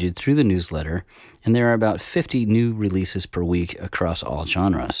distributed through the newsletter, and there are about 50 new releases per week across all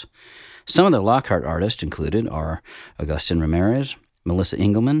genres. Some of the Lockhart artists included are Augustin Ramirez, Melissa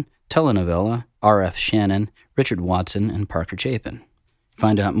Engelman, Telenovela, R.F. Shannon, Richard Watson, and Parker Chapin.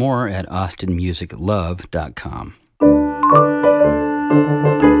 Find out more at austinmusiclove.com.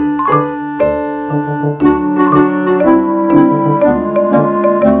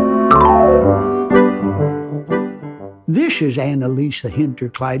 This is Annalisa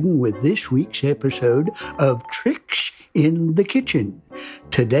Hinterkleiden with this week's episode of Tricks in the Kitchen.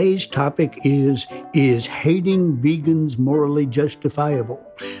 Today's topic is hating vegans morally justifiable?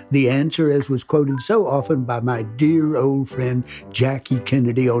 The answer, as was quoted so often by my dear old friend Jackie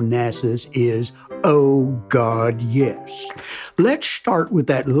Kennedy Onassis, is, oh God, yes. Let's start with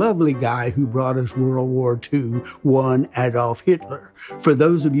that lovely guy who brought us World War II, one Adolf Hitler. For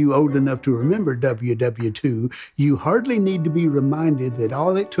those of you old enough to remember WW2, you hardly need to be reminded that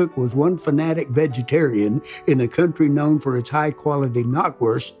all it took was one fanatic vegetarian in a country known for its high-quality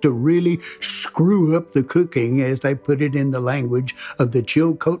knockwurst to really screw up the cooking, as they put it in the language of the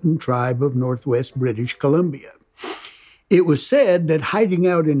Chilcotin tribe of northwest British Columbia. It was said that hiding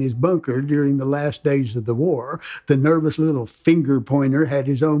out in his bunker during the last days of the war, the nervous little finger pointer had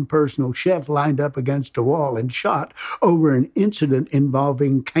his own personal chef lined up against a wall and shot over an incident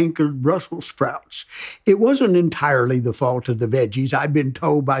involving cankered Brussels sprouts. It wasn't entirely the fault of the veggies. I've been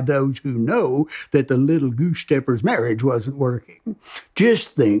told by those who know that the little goose stepper's marriage wasn't working.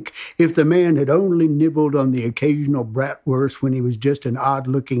 Just think, if the man had only nibbled on the occasional bratwurst when he was just an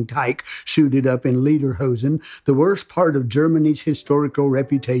odd-looking tyke suited up in lederhosen, the worst part of Germany's historical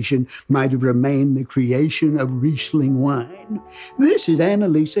reputation might have remained the creation of Riesling wine. This is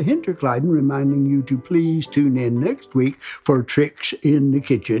Annalisa Hinterkleiden reminding you to please tune in next week for Tricks in the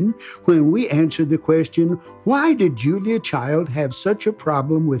Kitchen, when we answer the question, why did Julia Child have such a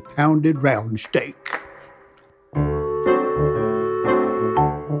problem with pounded round steak?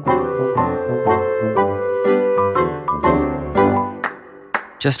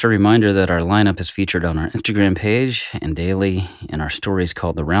 Just a reminder that our lineup is featured on our Instagram page and daily in our stories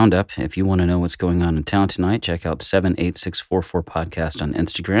called The Roundup. If you want to know what's going on in town tonight, check out 78644 Podcast on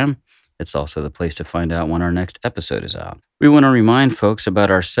Instagram. It's also the place to find out when our next episode is out. We want to remind folks about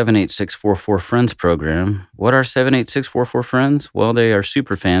our 78644 Friends program. What are 78644 Friends? Well, they are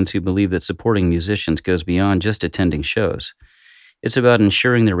super fans who believe that supporting musicians goes beyond just attending shows. It's about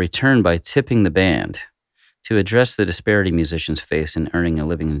ensuring their return by tipping the band. To address the disparity musicians face in earning a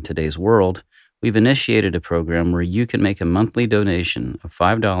living in today's world, we've initiated a program where you can make a monthly donation of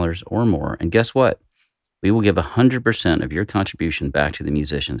 $5 or more, and guess what? We will give 100% of your contribution back to the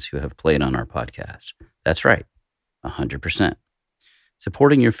musicians who have played on our podcast. That's right, 100%.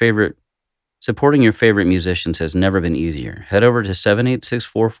 Supporting your favorite musicians has never been easier. Head over to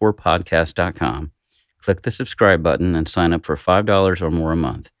 78644podcast.com, click the subscribe button, and sign up for $5 or more a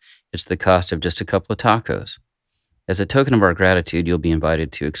month. It's the cost of just a couple of tacos. As a token of our gratitude, you'll be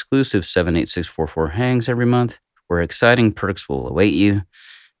invited to exclusive 78644 hangs every month, where exciting perks will await you.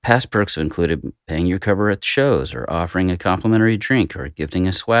 Past perks have included paying your cover at shows, or offering a complimentary drink, or gifting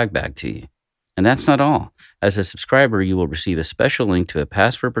a swag bag to you. And that's not all. As a subscriber, you will receive a special link to a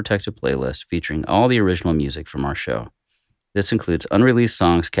password-protected playlist featuring all the original music from our show. This includes unreleased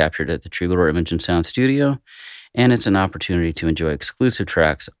songs captured at the Troubadour Image and Sound Studio, and it's an opportunity to enjoy exclusive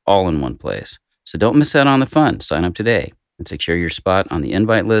tracks all in one place. So don't miss out on the fun. Sign up today and secure your spot on the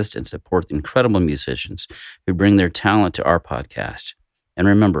invite list and support the incredible musicians who bring their talent to our podcast. And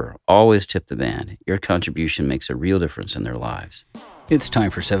remember, always tip the band. Your contribution makes a real difference in their lives. It's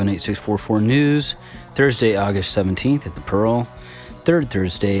time for 78644 News. Thursday, August 17th at the Pearl. Third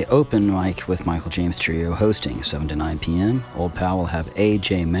Thursday, open mic with Michael James Trio hosting, 7 to 9 p.m. Old Pal will have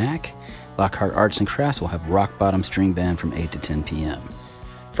A.J. Mack. Lockhart Arts and Crafts will have Rock Bottom String Band from 8 to 10 p.m.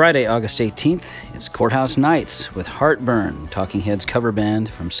 Friday, August 18th, it's Courthouse Nights with Heartburn, Talking Heads cover band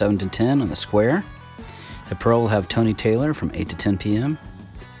from 7 to 10 on the Square. The Pearl will have Tony Taylor from 8 to 10 p.m.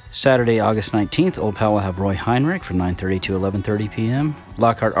 Saturday, August 19th, Old Pal will have Roy Heinrich from 9:30 to 11:30 p.m.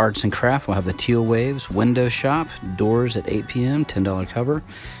 Lockhart Arts and Craft will have the Teal Waves Window Shop, doors at 8 p.m., $10 cover.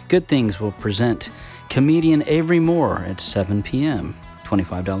 Good Things will present comedian Avery Moore at 7 p.m.,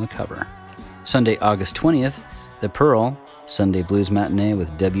 $25 cover. Sunday, August 20th, The Pearl, Sunday Blues Matinee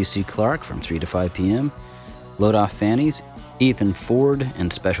with W.C. Clark from 3 to 5 p.m. Load Off Fannies, Ethan Ford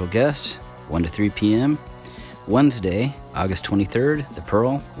and special guest, 1 to 3 p.m. Wednesday, August 23rd, The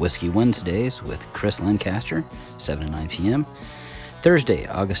Pearl, Whiskey Wednesdays with Chris Lancaster, 7 to 9 p.m. Thursday,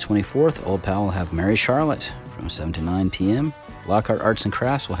 August 24th, Old Pal will have Mary Charlotte from 7 to 9 p.m. Lockhart Arts and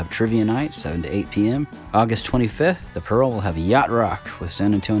Crafts will have Trivia Night, 7 to 8 p.m. August 25th, The Pearl will have Yacht Rock with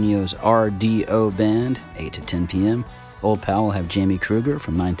San Antonio's RDO Band, 8 to 10 p.m. Old Pal will have Jamie Kruger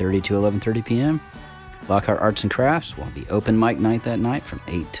from 9:30 to 11:30 p.m. Lockhart Arts and Crafts will be open mic night that night from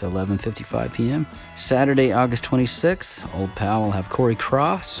 8 to 11:55 p.m. Saturday, August 26th, Old Pal will have Corey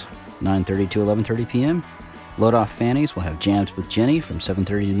Cross, 9:30 to 11:30 p.m. Load Off Fannies will have Jams with Jenny from 7:30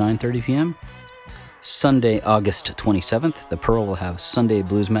 to 9:30 p.m. Sunday, August 27th, The Pearl will have Sunday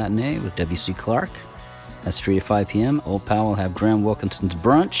Blues Matinee with W.C. Clark. That's 3 to 5 p.m. Old Pal will have Graham Wilkinson's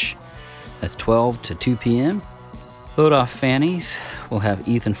Brunch. That's 12 to 2 p.m. Load Off Fannies will have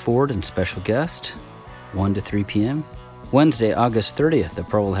Ethan Ford and special guest, 1 to 3 p.m. Wednesday, August 30th, The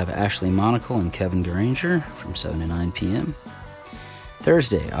Pearl will have Ashley Monacle and Kevin Granger from 7 to 9 p.m.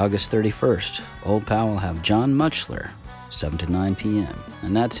 Thursday, August 31st, Old Pal will have John Muchler, 7 to 9 p.m.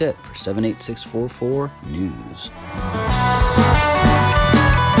 And that's it for 78644 News.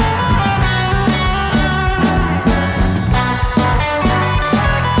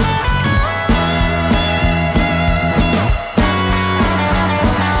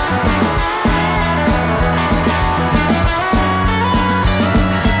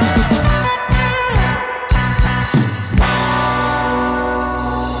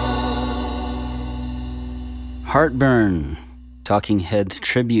 Heartburn, Talking Heads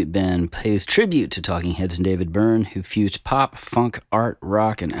tribute band, pays tribute to Talking Heads and David Byrne, who fused pop, funk, art,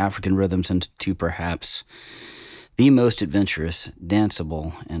 rock, and African rhythms into perhaps the most adventurous,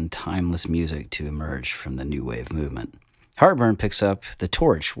 danceable, and timeless music to emerge from the New Wave movement. Heartburn picks up the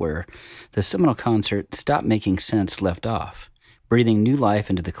torch where the seminal concert Stop Making Sense left off, breathing new life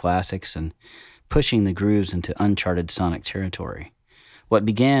into the classics and pushing the grooves into uncharted sonic territory. What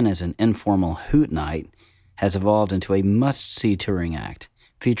began as an informal hoot night has evolved into a must-see touring act,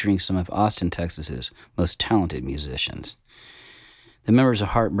 featuring some of Austin, Texas's most talented musicians. The members of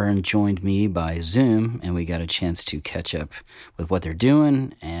Heartburn joined me by Zoom, and we got a chance to catch up with what they're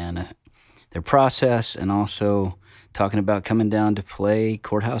doing and their process, and also talking about coming down to play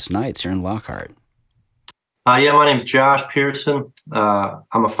Courthouse Nights here in Lockhart. Yeah, my name's Josh Pearson.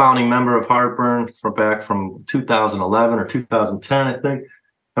 I'm a founding member of Heartburn from 2011 or 2010, I think.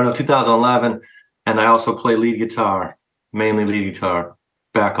 I don't know, 2011. And I also play lead guitar, mainly lead guitar,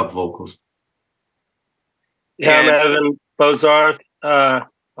 backup vocals. Yeah, I'm Evan Bozarth,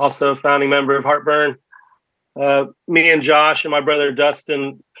 also a founding member of Heartburn. Me and Josh and my brother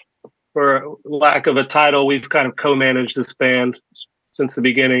Dustin, for lack of a title, we've kind of co-managed this band since the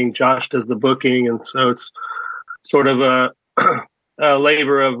beginning. Josh does the booking, and so it's sort of a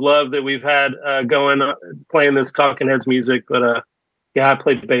labor of love that we've had going, playing this Talking Heads music. But yeah, I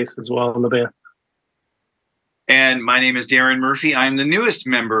played bass as well in the band. And my name is Darren Murphy. I'm the newest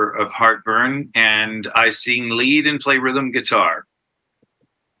member of Heartburn, and I sing lead and play rhythm guitar.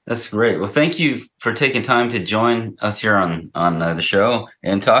 That's great. Well, thank you for taking time to join us here on the show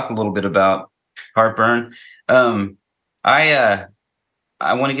and talk a little bit about Heartburn. I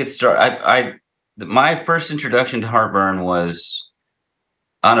want to get started. My first introduction to Heartburn was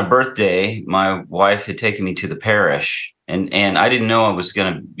on a birthday. My wife had taken me to the parish, and I didn't know I was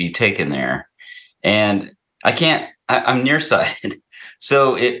going to be taken there. And I'm nearsighted.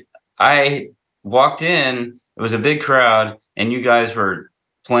 So I walked in, it was a big crowd, and you guys were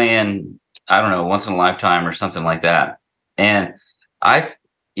playing, I don't know, Once in a Lifetime or something like that. And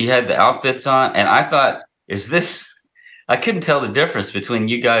you had the outfits on, and I thought, I couldn't tell the difference between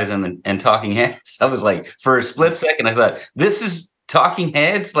you guys and Talking Heads. I was like, for a split second, I thought, this is Talking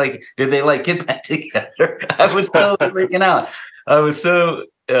Heads? Like, did they get back together? I was totally freaking out. I was so,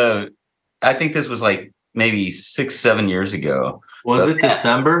 I think this was maybe 6-7 years ago. Was it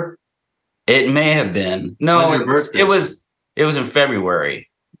December? It may have been. No, it was in February.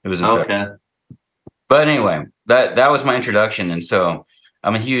 It was in February. But anyway, that was my introduction. And so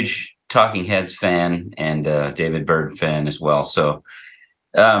I'm a huge Talking Heads fan and David Byrne fan as well. So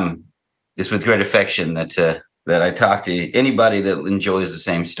it's with great affection that I talk to anybody that enjoys the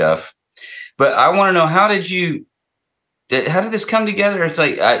same stuff. But I want to know, how did this come together? It's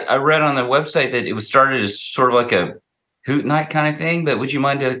like I read on the website that it was started as sort of like a hoot night kind of thing, but would you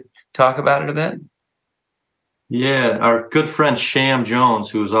mind to talk about it a bit? Yeah, our good friend Sham Jones,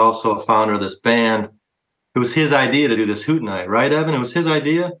 who is also a founder of this band, it was his idea to do this hoot night, right, Evan? It was his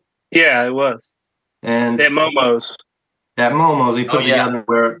idea? Yeah, it was. And at Momo's. At Momo's, he put together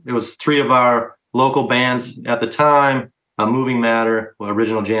where it was 3 of our local bands at the time, Moving Matter,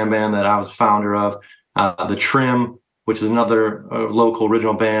 original jam band that I was founder of, The Trim, which is another local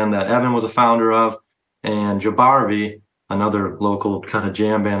original band that Evan was a founder of, and Jabarvi, another local kind of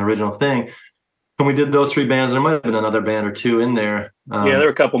jam band original thing. And we did those 3 bands. There might have been another band or 2 in there. Yeah, there were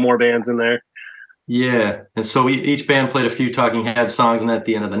a couple more bands in there. Yeah. And so each band played a few Talking Heads songs. And at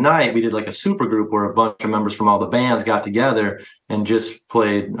the end of the night, we did like a super group where a bunch of members from all the bands got together and just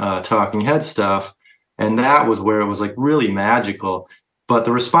played Talking Heads stuff. And that was where it was really magical. But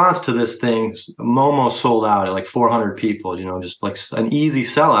the response to this thing, Momo sold out at 400 people, just an easy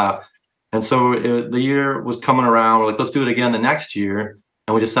sellout. And so the year was coming around. We're like, let's do it again the next year.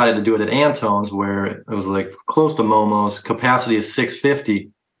 And we decided to do it at Antone's, where it was close to Momo's. Capacity is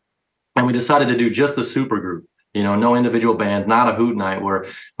 650. And we decided to do just the super group, no individual band, not a hoot night, where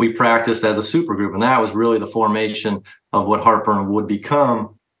we practiced as a super group. And that was really the formation of what Heartburn would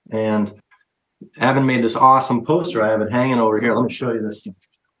become. And Evan made this awesome poster. I have it hanging over here. Let me show you this.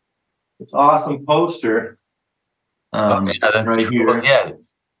 It's awesome poster. Right cool. Here. Yeah.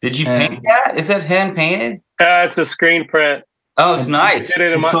 Did you paint that? Is that hand painted? It's a screen print. Oh, it's nice. I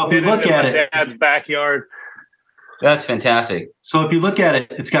did it in my dad's backyard. That's fantastic. So if you look at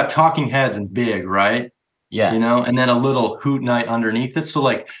it, it's got Talking Heads in big, right? Yeah. And then a little hoot night underneath it.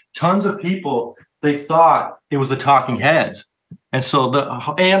 So tons of people, they thought it was the Talking Heads. And so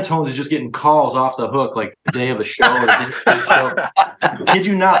the Antone's is just getting calls off the hook the day of the show. Kid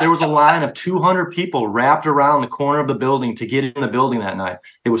you not, there was a line of 200 people wrapped around the corner of the building to get in the building that night.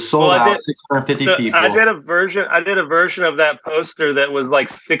 It was sold out, 650 people. I did a version of that poster that was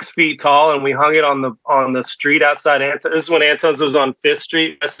 6 feet tall, and we hung it on the street outside Antone's. This is when Antone's was on 5th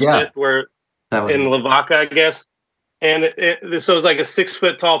Street, West Fifth, where in Lavaca, I guess. And so it was a 6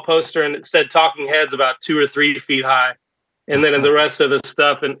 foot tall poster, and it said Talking Heads about 2 or 3 feet high. And then in the rest of the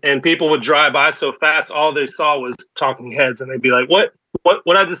stuff, and people would drive by so fast, all they saw was Talking Heads, and they'd be like, "What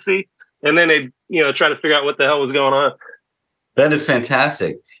I just see?" And then they'd try to figure out what the hell was going on. That is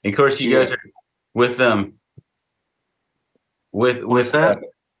fantastic. And of course, you guys are with them. With that,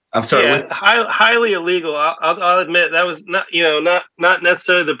 I'm sorry. Yeah, highly illegal. I'll admit that was not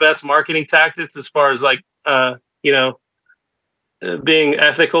necessarily the best marketing tactics as far as being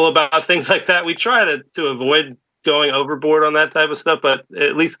ethical about things like that. We try to avoid going overboard on that type of stuff, but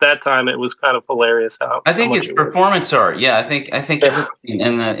at least that time it was kind of hilarious. I think it's performance art. Yeah, I think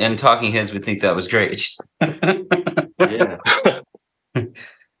in Talking Heads would think that was great. Yeah.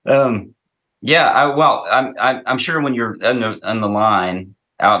 I'm sure when you're on the line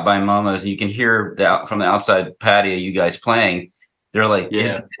out by Momo's, you can hear from the outside patio you guys playing. They're like,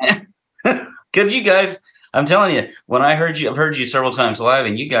 yeah, because you guys. I'm telling you, when I've heard you several times live,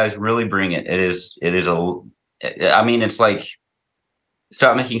 and you guys really bring it. It's like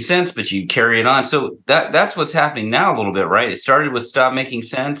Stop Making Sense, but you carry it on. So that's what's happening now a little bit, right? It started with Stop Making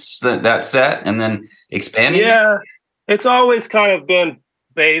Sense, that set, and then expanding. Yeah, it's always kind of been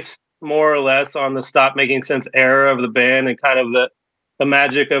based more or less on the Stop Making Sense era of the band and kind of the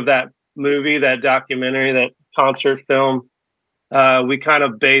magic of that movie, that documentary, that concert film. We kind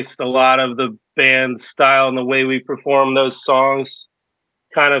of based a lot of the band style and the way we perform those songs,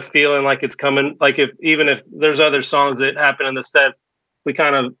 kind of feeling like it's coming, like even if there's other songs that happen in the set,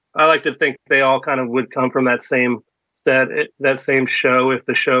 I like to think they all kind of would come from that same set, that same show, if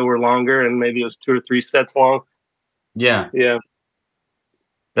the show were longer and maybe it was 2 or 3 sets long. Yeah.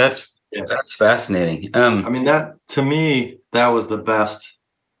 That's fascinating. I mean, that to me, that was the best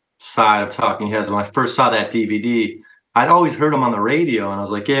side of Talking Heads. When I first saw that DVD, I'd always heard them on the radio, and I was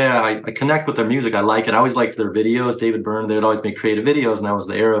like, yeah, I connect with their music. I like it. I always liked their videos. David Byrne, they would always make creative videos, and that was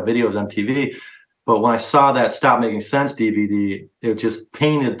the era of videos, MTV. But when I saw that Stop Making Sense DVD, it just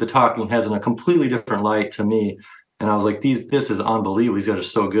painted the Talking Heads in a completely different light to me. And I was like, this is unbelievable. These guys are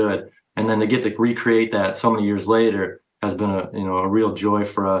so good. And then to get to recreate that so many years later has been a real joy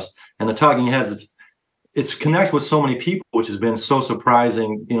for us. And the Talking Heads, it connects with so many people, which has been so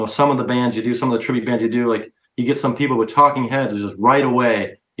surprising. Some of the bands you do, some of the tribute bands you do, like you get some people with Talking Heads just right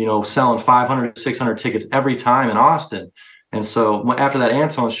away, selling 500, 600 tickets every time in Austin. And so after that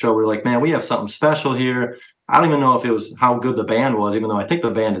Antone's show, we were like, man, we have something special here. I don't even know if it was how good the band was, even though I think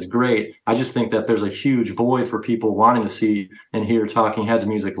the band is great. I just think that there's a huge void for people wanting to see and hear Talking Heads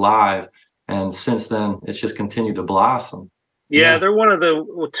music live. And since then, it's just continued to blossom. Yeah, they're one of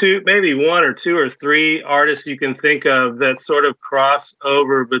the 2, maybe 1 or 2 or 3 artists you can think of that sort of cross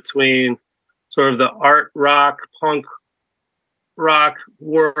over between sort of the art rock, punk rock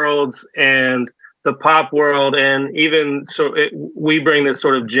worlds and the pop world. And even we bring this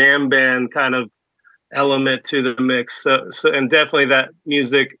sort of jam band kind of element to the mix. So and definitely that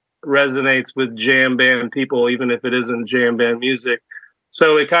music resonates with jam band people, even if it isn't jam band music.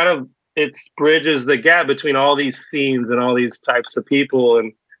 So it bridges the gap between all these scenes and all these types of people,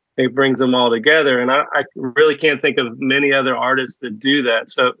 and it brings them all together. And I really can't think of many other artists that do that.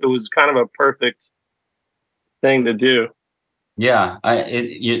 So it was kind of a perfect thing to do. Yeah,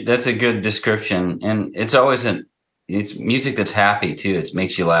 that's a good description. And it's always it's music that's happy too. It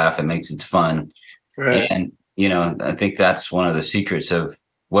makes you laugh. It's fun. Right. And, I think that's one of the secrets of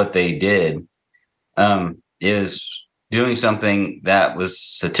what they did, is doing something that was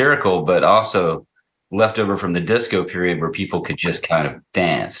satirical, but also left over from the disco period where people could just kind of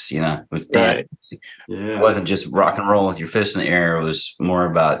dance, with dance. Yeah. It wasn't just rock and roll with your fist in the air. It was more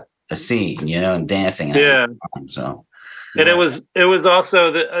about a scene, and dancing. Yeah. So, and it was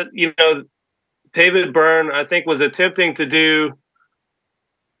also David Byrne, I think, was attempting to do,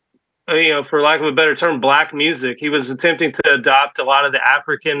 for lack of a better term, black music. He was attempting to adopt a lot of the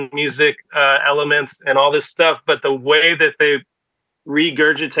African music elements and all this stuff, but the way that they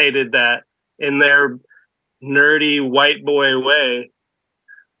regurgitated that in their nerdy white boy way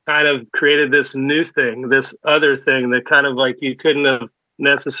kind of created this new thing, this other thing that kind of like you couldn't have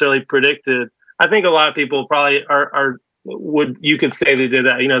necessarily predicted. I think a lot of people probably you could say they did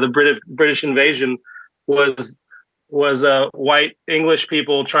that. The British invasion was white English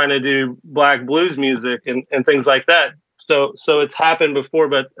people trying to do black blues music and things like that. So it's happened before,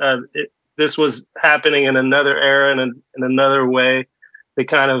 but this was happening in another era and in another way. They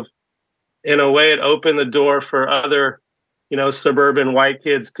kind of, in a way, it opened the door for other, suburban white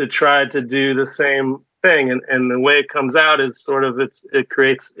kids to try to do the same thing. And the way it comes out is sort of,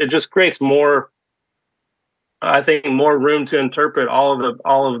 it just creates more, I think, more room to interpret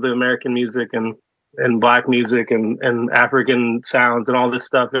all of the American music and black music and African sounds and all this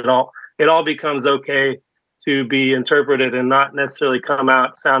stuff. It all becomes okay to be interpreted and not necessarily come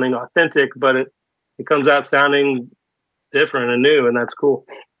out sounding authentic, but it comes out sounding different and new, and that's cool.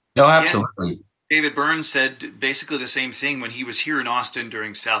 No, absolutely. Yeah. David Byrne said basically the same thing when he was here in Austin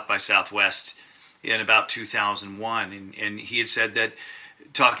during South by Southwest in about 2001, and he had said that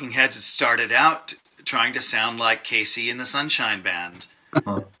Talking Heads had started out trying to sound like Casey and the Sunshine Band.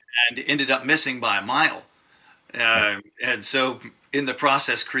 And ended up missing by a mile. And so in the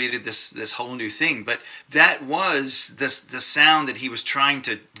process created this whole new thing. But that was the sound that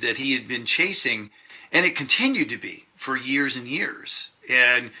he had been chasing, and it continued to be for years and years.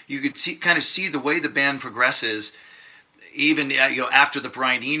 And you could see the way the band progresses, even after the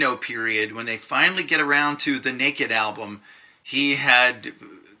Brian Eno period, when they finally get around to the Naked album. He had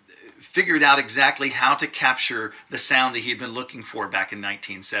figured out exactly how to capture the sound that he had been looking for back in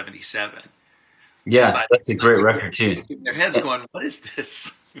 1977. Yeah, that's a great record too. Their heads going, what is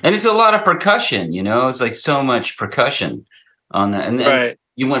this? And it's a lot of percussion, it's like so much percussion on that. And then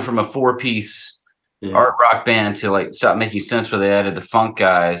you went from a 4-piece art rock band to like Stop Making Sense, where they added the funk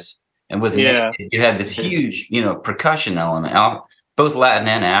guys. And with Naked, you had this huge, percussion element, both Latin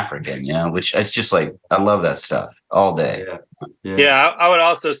and African, which it's just like, I love that stuff all day. Yeah, I would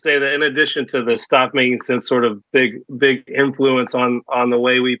also say that in addition to the Stop Making Sense sort of big influence on the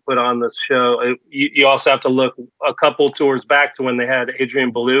way we put on this show, you also have to look a couple tours back to when they had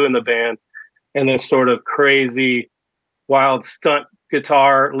Adrian Belew in the band, and this sort of crazy, wild stunt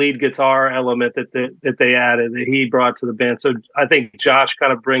lead guitar element that they added, that he brought to the band. So I think Josh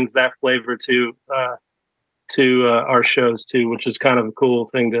kind of brings that flavor to our shows too, which is kind of a cool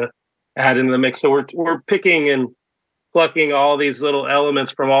thing to add into the mix. So we're picking and plucking all these little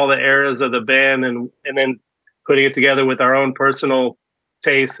elements from all the eras of the band and then putting it together with our own personal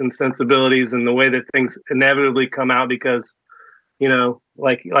tastes and sensibilities and the way that things inevitably come out, because,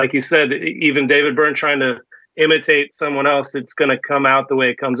 like you said, even David Byrne trying to imitate someone else, it's going to come out the way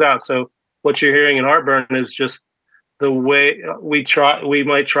it comes out. So what you're hearing in Heartburn is just the way we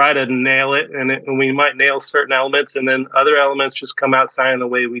might try to nail it, and we might nail certain elements, and then other elements just come out sounding the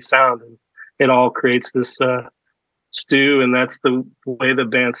way we sound, and it all creates this stew, and that's the way the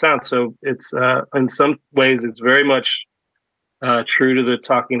band sounds. So it's in some ways it's very much true to the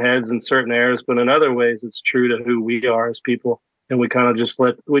Talking Heads in certain eras, but in other ways it's true to who we are as people, and we kind of just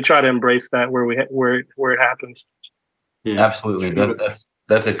we try to embrace that where it happens. Yeah, absolutely.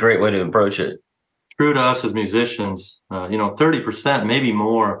 That's a great way to approach it. True to us as musicians, 30%, maybe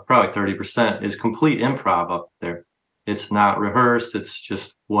more, probably 30% is complete improv up there. It's not rehearsed. It's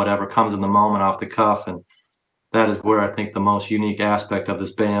just whatever comes in the moment off the cuff. And that is where I think the most unique aspect of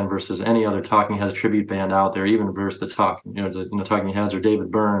this band versus any other Talking Heads tribute band out there, even versus the Talking Heads or David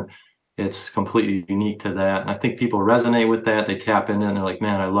Byrne, it's completely unique to that. And I think people resonate with that. They tap into it and they're like,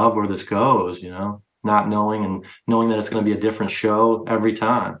 man, I love where this goes, not knowing that it's going to be a different show every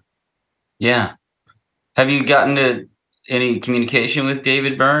time. Yeah. Have you gotten to any communication with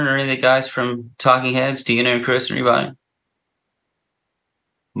David Byrne or any of the guys from Talking Heads? Do you know Chris or anybody?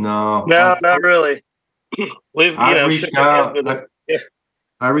 No, not really. I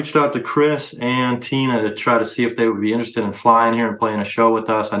reached out to Chris and Tina to try to see if they would be interested in flying here and playing a show with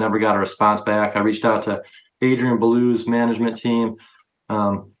us. I never got a response back. I reached out to Adrian Belew's management team,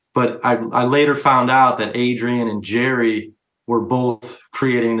 but I later found out that Adrian and Jerry were both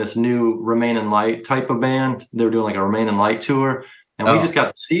creating this new Remain in Light type of band. They were doing like a Remain in Light tour. And we just got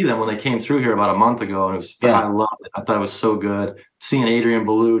to see them when they came through here about a month ago. And I loved it. I thought it was so good. Seeing Adrian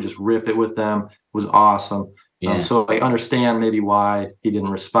Belew just rip it with them was awesome. Yeah. So I understand maybe why he didn't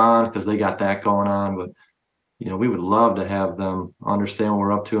respond, because they got that going on. But, we would love to have them understand what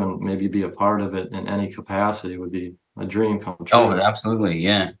we're up to and maybe be a part of it in any capacity. It would be a dream come true. Oh, absolutely.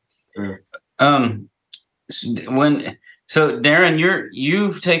 Yeah. Sure. So Darren,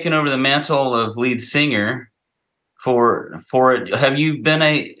 you've taken over the mantle of lead singer for it. Have you been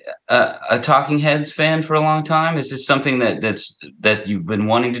a Talking Heads fan for a long time? Is this something that you've been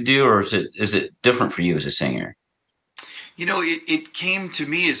wanting to do, or is it different for you as a singer? It came to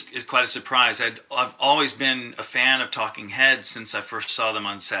me as quite a surprise. I've always been a fan of Talking Heads since I first saw them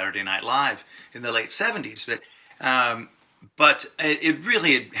on Saturday Night Live in the late 70s. But it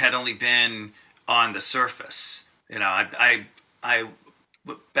really had only been on the surface. I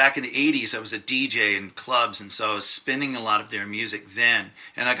back in the 80s, I was a DJ in clubs, and so I was spinning a lot of their music then,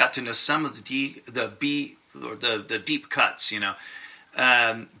 and I got to know some of the deep cuts,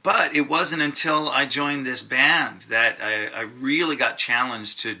 But it wasn't until I joined this band that I really got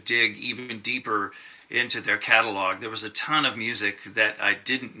challenged to dig even deeper into their catalog. There was a ton of music that I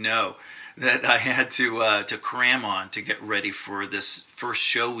didn't know that I had to cram on to get ready for this first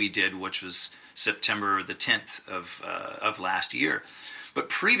show we did, which was September the 10th of last year. But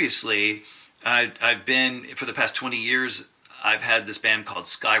previously, I've been, for the past 20 years, I've had this band called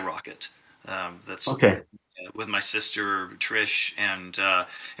Skyrocket. That's okay. With my sister Trish and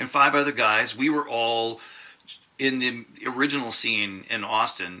 5 other guys. We were all in the original scene in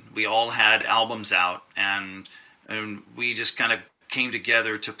Austin. We all had albums out, and we just kind of came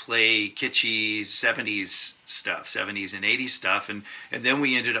together to play kitschy 70s stuff, 70s and 80s stuff, and then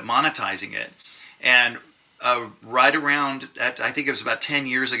we ended up monetizing it. And right around that, I think it was about 10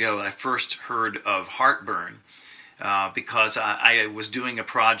 years ago, I first heard of Heartburn, because I was doing a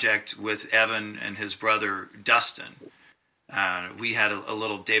project with Evan and his brother Dustin. We had a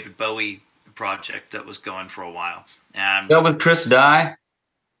little David Bowie project that was going for a while. With Chris Dye?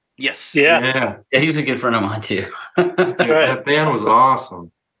 Yes. Yeah. He was a good friend of mine too. That band was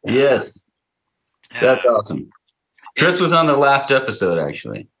awesome. Yes. That's awesome. Chris was on the last episode,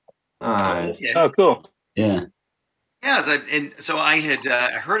 actually. Nice. Oh, cool. Yeah. Yeah, so I had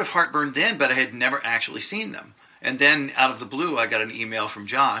heard of Heartburn then, but I had never actually seen them. And then out of the blue, I got an email from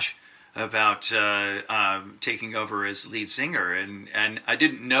Josh about taking over as lead singer. And I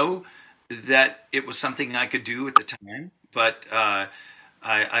didn't know that it was something I could do at the time, but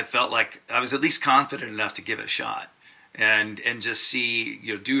I felt like I was at least confident enough to give it a shot and just see,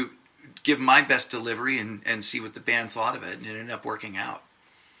 give my best delivery and see what the band thought of it. And it ended up working out.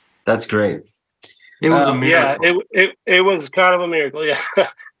 That's great. It was a miracle. Yeah, it was kind of a miracle. Yeah.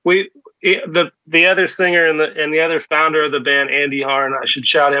 The other singer and the other founder of the band, Andy Harn, I should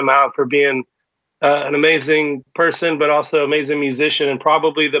shout him out for being an amazing person, but also amazing musician, and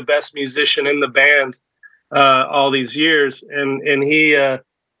probably the best musician in the band all these years. And he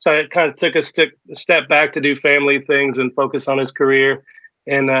so it kind of took a step back to do family things and focus on his career.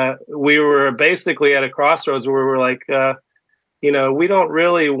 And we were basically at a crossroads where we're like, we don't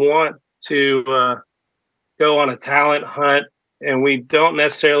really want to go on a talent hunt, and we don't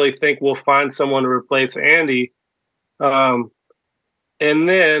necessarily think we'll find someone to replace Andy. And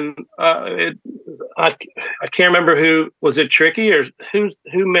then I can't remember who was it, Tricky or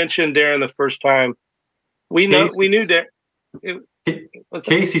who mentioned Darren the first time. We knew Darren.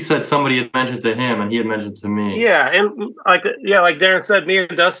 Casey said somebody had mentioned to him, and he had mentioned to me. Yeah, and like Darren said, me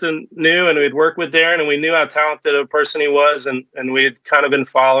and Dustin knew, and we'd worked with Darren, and we knew how talented a person he was, and we had kind of been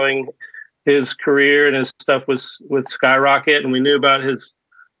following his career and his stuff with Skyrocket, and we knew about his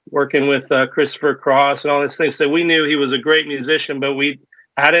working with Christopher Cross and all these things. So we knew he was a great musician, but we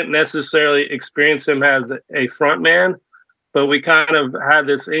hadn't necessarily experienced him as a front man. But we kind of had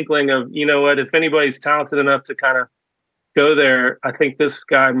this inkling of, if anybody's talented enough to kind of go there, I think this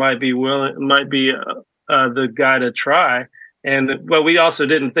guy might be the guy to try. But we also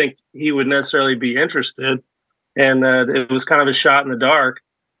didn't think he would necessarily be interested, and it was kind of a shot in the dark.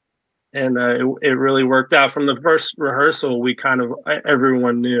 And it really worked out. From the first rehearsal,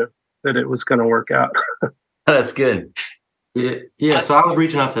 everyone knew that it was going to work out. That's good. Yeah. So I was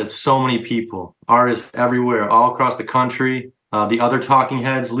reaching out to so many people, artists everywhere, all across the country. The other Talking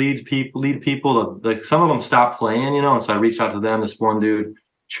Heads lead people, like some of them stopped playing, and so I reached out to them. This one dude,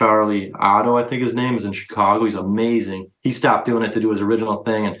 Charlie Otto, I think his name, is in Chicago. He's amazing. He stopped doing it to do his original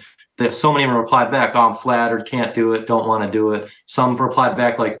thing, and so many of them replied back, "Oh, I'm flattered, can't do it, don't want to do it." Some replied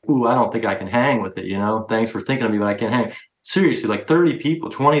back like, "Ooh, I don't think I can hang with it, thanks for thinking of me, but I can't hang." Seriously, like 30 people,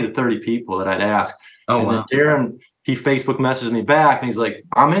 20 to 30 people that I'd ask. Oh, and wow. Then Darren, he Facebook messaged me back, and he's like,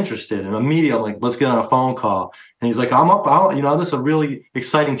 "I'm interested." And immediately I'm like, "Let's get on a phone call." And he's like, "I'm up. This is a really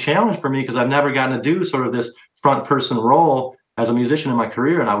exciting challenge for me because I've never gotten to do sort of this front person role as a musician in my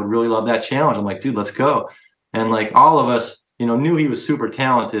career, and I would really love that challenge." I'm like, "Dude, let's go." And like all of us, knew he was super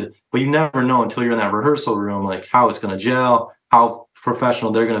talented, but you never know until you're in that rehearsal room, like how it's going to gel, how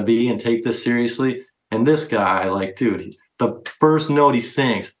professional they're going to be and take this seriously. And this guy, like, dude, the first note he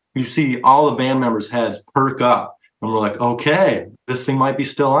sings, you see all the band members' heads perk up. And we're like, okay, this thing might be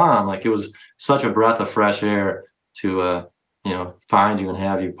still on. Like, it was such a breath of fresh air to, find you and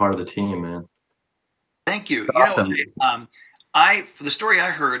have you part of the team, man. Thank you. Awesome. The story I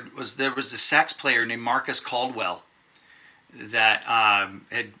heard was there was a sax player named Marcus Caldwell that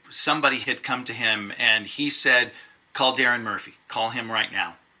somebody had come to him and he said, "Call Darren Murphy. Call him right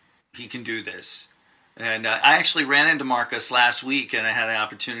now. He can do this." And I actually ran into Marcus last week, and I had an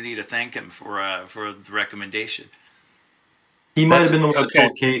opportunity to thank him for the recommendation. He might have been the one that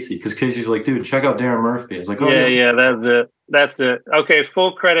told Casey, because Casey's like, "Dude, check out Darren Murphy." I was like, "Oh yeah, that's it. Okay,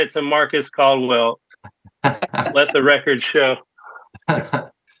 full credit to Marcus Caldwell. Let the record show.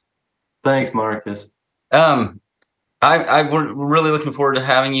 Thanks, Marcus. We're really looking forward to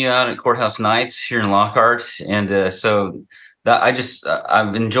having you out at Courthouse Nights here in Lockhart, and so that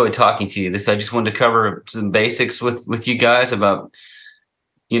I've enjoyed talking to you. I just wanted to cover some basics with you guys about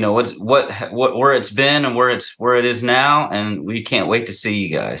where it's been and where it is now, and we can't wait to see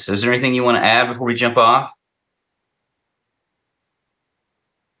you guys. So, is there anything you want to add before we jump off?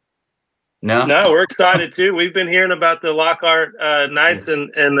 No, we're excited too. We've been hearing about the Lockhart Nights,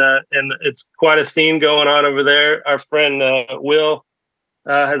 and it's quite a scene going on over there. Our friend Will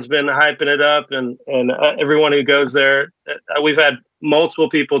has been hyping it up, and everyone who goes there, we've had multiple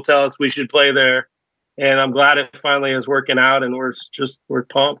people tell us we should play there, and I'm glad it finally is working out, and we're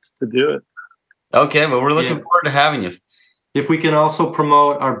pumped to do it. Okay, well, we're looking forward to having you. If we can also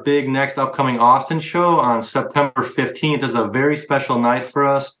promote our big next upcoming Austin show on September 15th, is a very special night for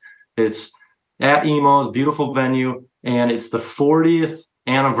us. It's at Emo's, beautiful venue, and it's the 40th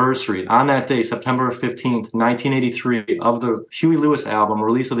anniversary on that day, September 15th, 1983, of the Huey Lewis album,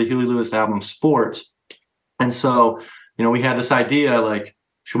 release of the Huey Lewis album Sports. And so, we had this idea, like,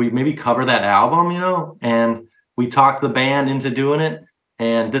 should we maybe cover that album, And we talked the band into doing it.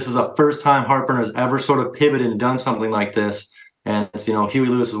 And this is the first time Heartburn has ever sort of pivoted and done something like this. And, Huey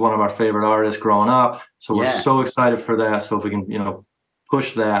Lewis is one of our favorite artists growing up. So we're so excited for that. So if we can,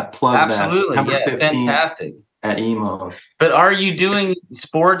 push that, plug Absolutely. that. Yeah, fantastic. At Emo. But are you doing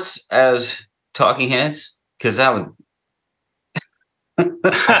sports as Talking Heads? Because that would...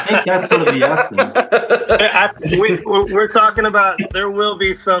 I think that's sort of the essence. We're talking about, there will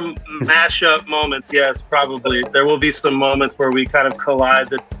be some mashup moments. Yes, probably. There will be some moments where we kind of collide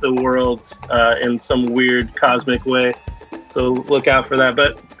the worlds in some weird cosmic way. So look out for that.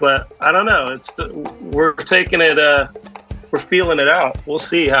 But I don't know. We're taking it. We're feeling it out. We'll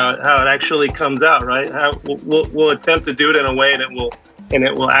see how it actually comes out. Right? We'll attempt to do it in a way that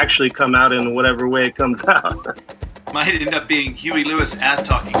it will actually come out in whatever way it comes out. Might end up being Huey Lewis as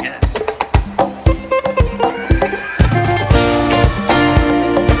Talking Heads.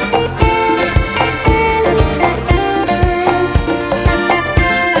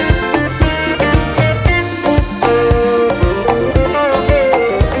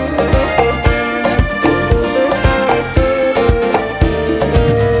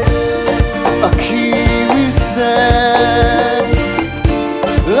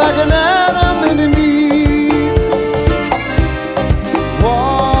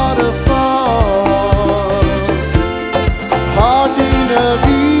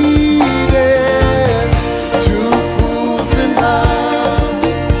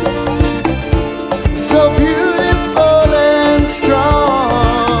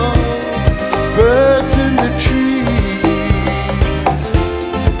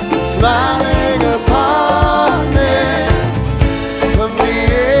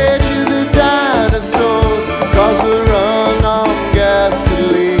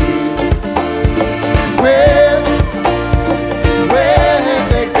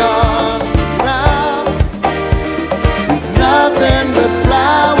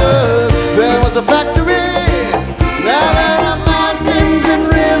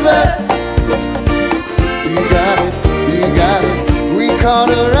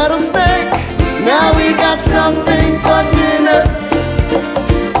 Something for dinner.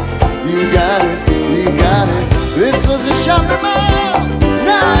 You got it. This was a shopping mall.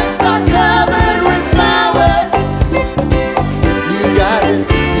 Now it's all covered with flowers. You got it.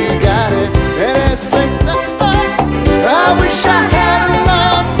 And it's things that I wish I had a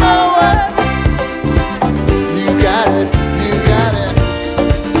lawnmower. You got it.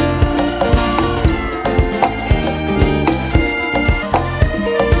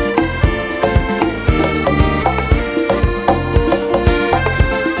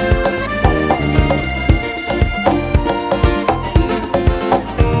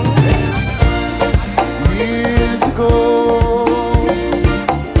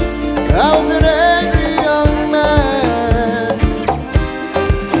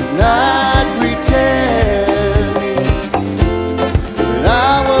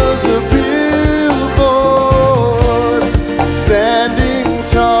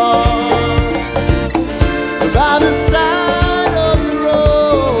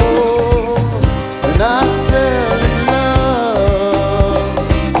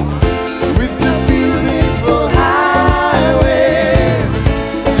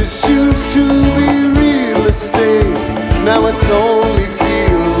 Now it's only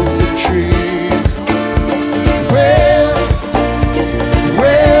fields and trees.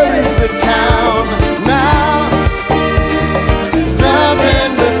 Where is the town now? There's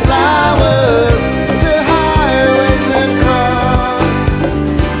nothing but flowers, the highways and cars,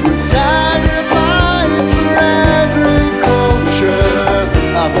 the sacrifice for agriculture.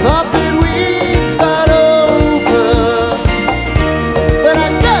 I thought that we'd start over, but I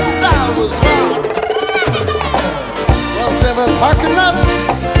guess I was wrong. Parking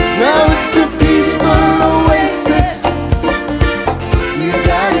lots, now it's a peaceful oasis. You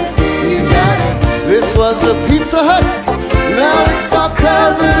got it. This was a Pizza Hut, now it's all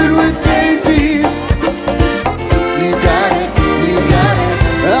covered with daisies. Macy's. You got it, you got it.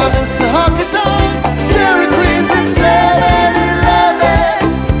 I miss the honky tonks, Dairy Queens and 7-Eleven.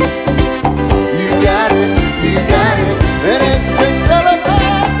 You got it, and as things fell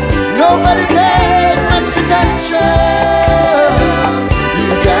apart, nobody paid much attention.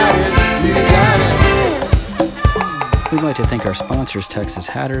 You got it. We'd like to thank our sponsors, Texas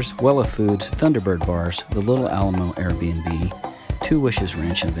Hatters, Wella Foods, Thunderbird Bars, the Little Alamo Airbnb, Two Wishes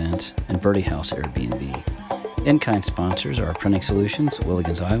Ranch Events, and Birdie House Airbnb. In-kind sponsors are Printing Solutions,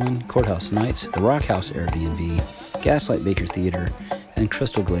 Willigan's Island, Courthouse Nights, the Rock House Airbnb, Gaslight Baker Theater, and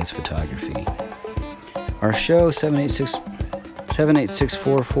Crystal Glaze Photography. Our show,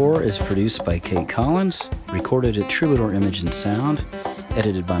 78644, is produced by Kate Collins, recorded at Troubadour Image and Sound,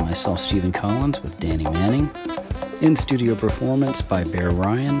 edited by myself, Stephen Collins, with Danny Manning. In-studio performance by Bear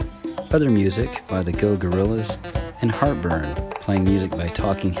Ryan, other music by the Go Gorillas, and Heartburn, playing music by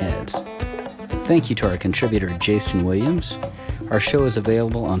Talking Heads. Thank you to our contributor, Jason Williams. Our show is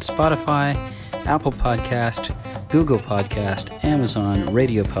available on Spotify, Apple Podcast, Google Podcast, Amazon,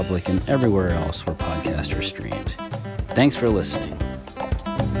 Radio Public, and everywhere else where podcasts are streamed. Thanks for listening.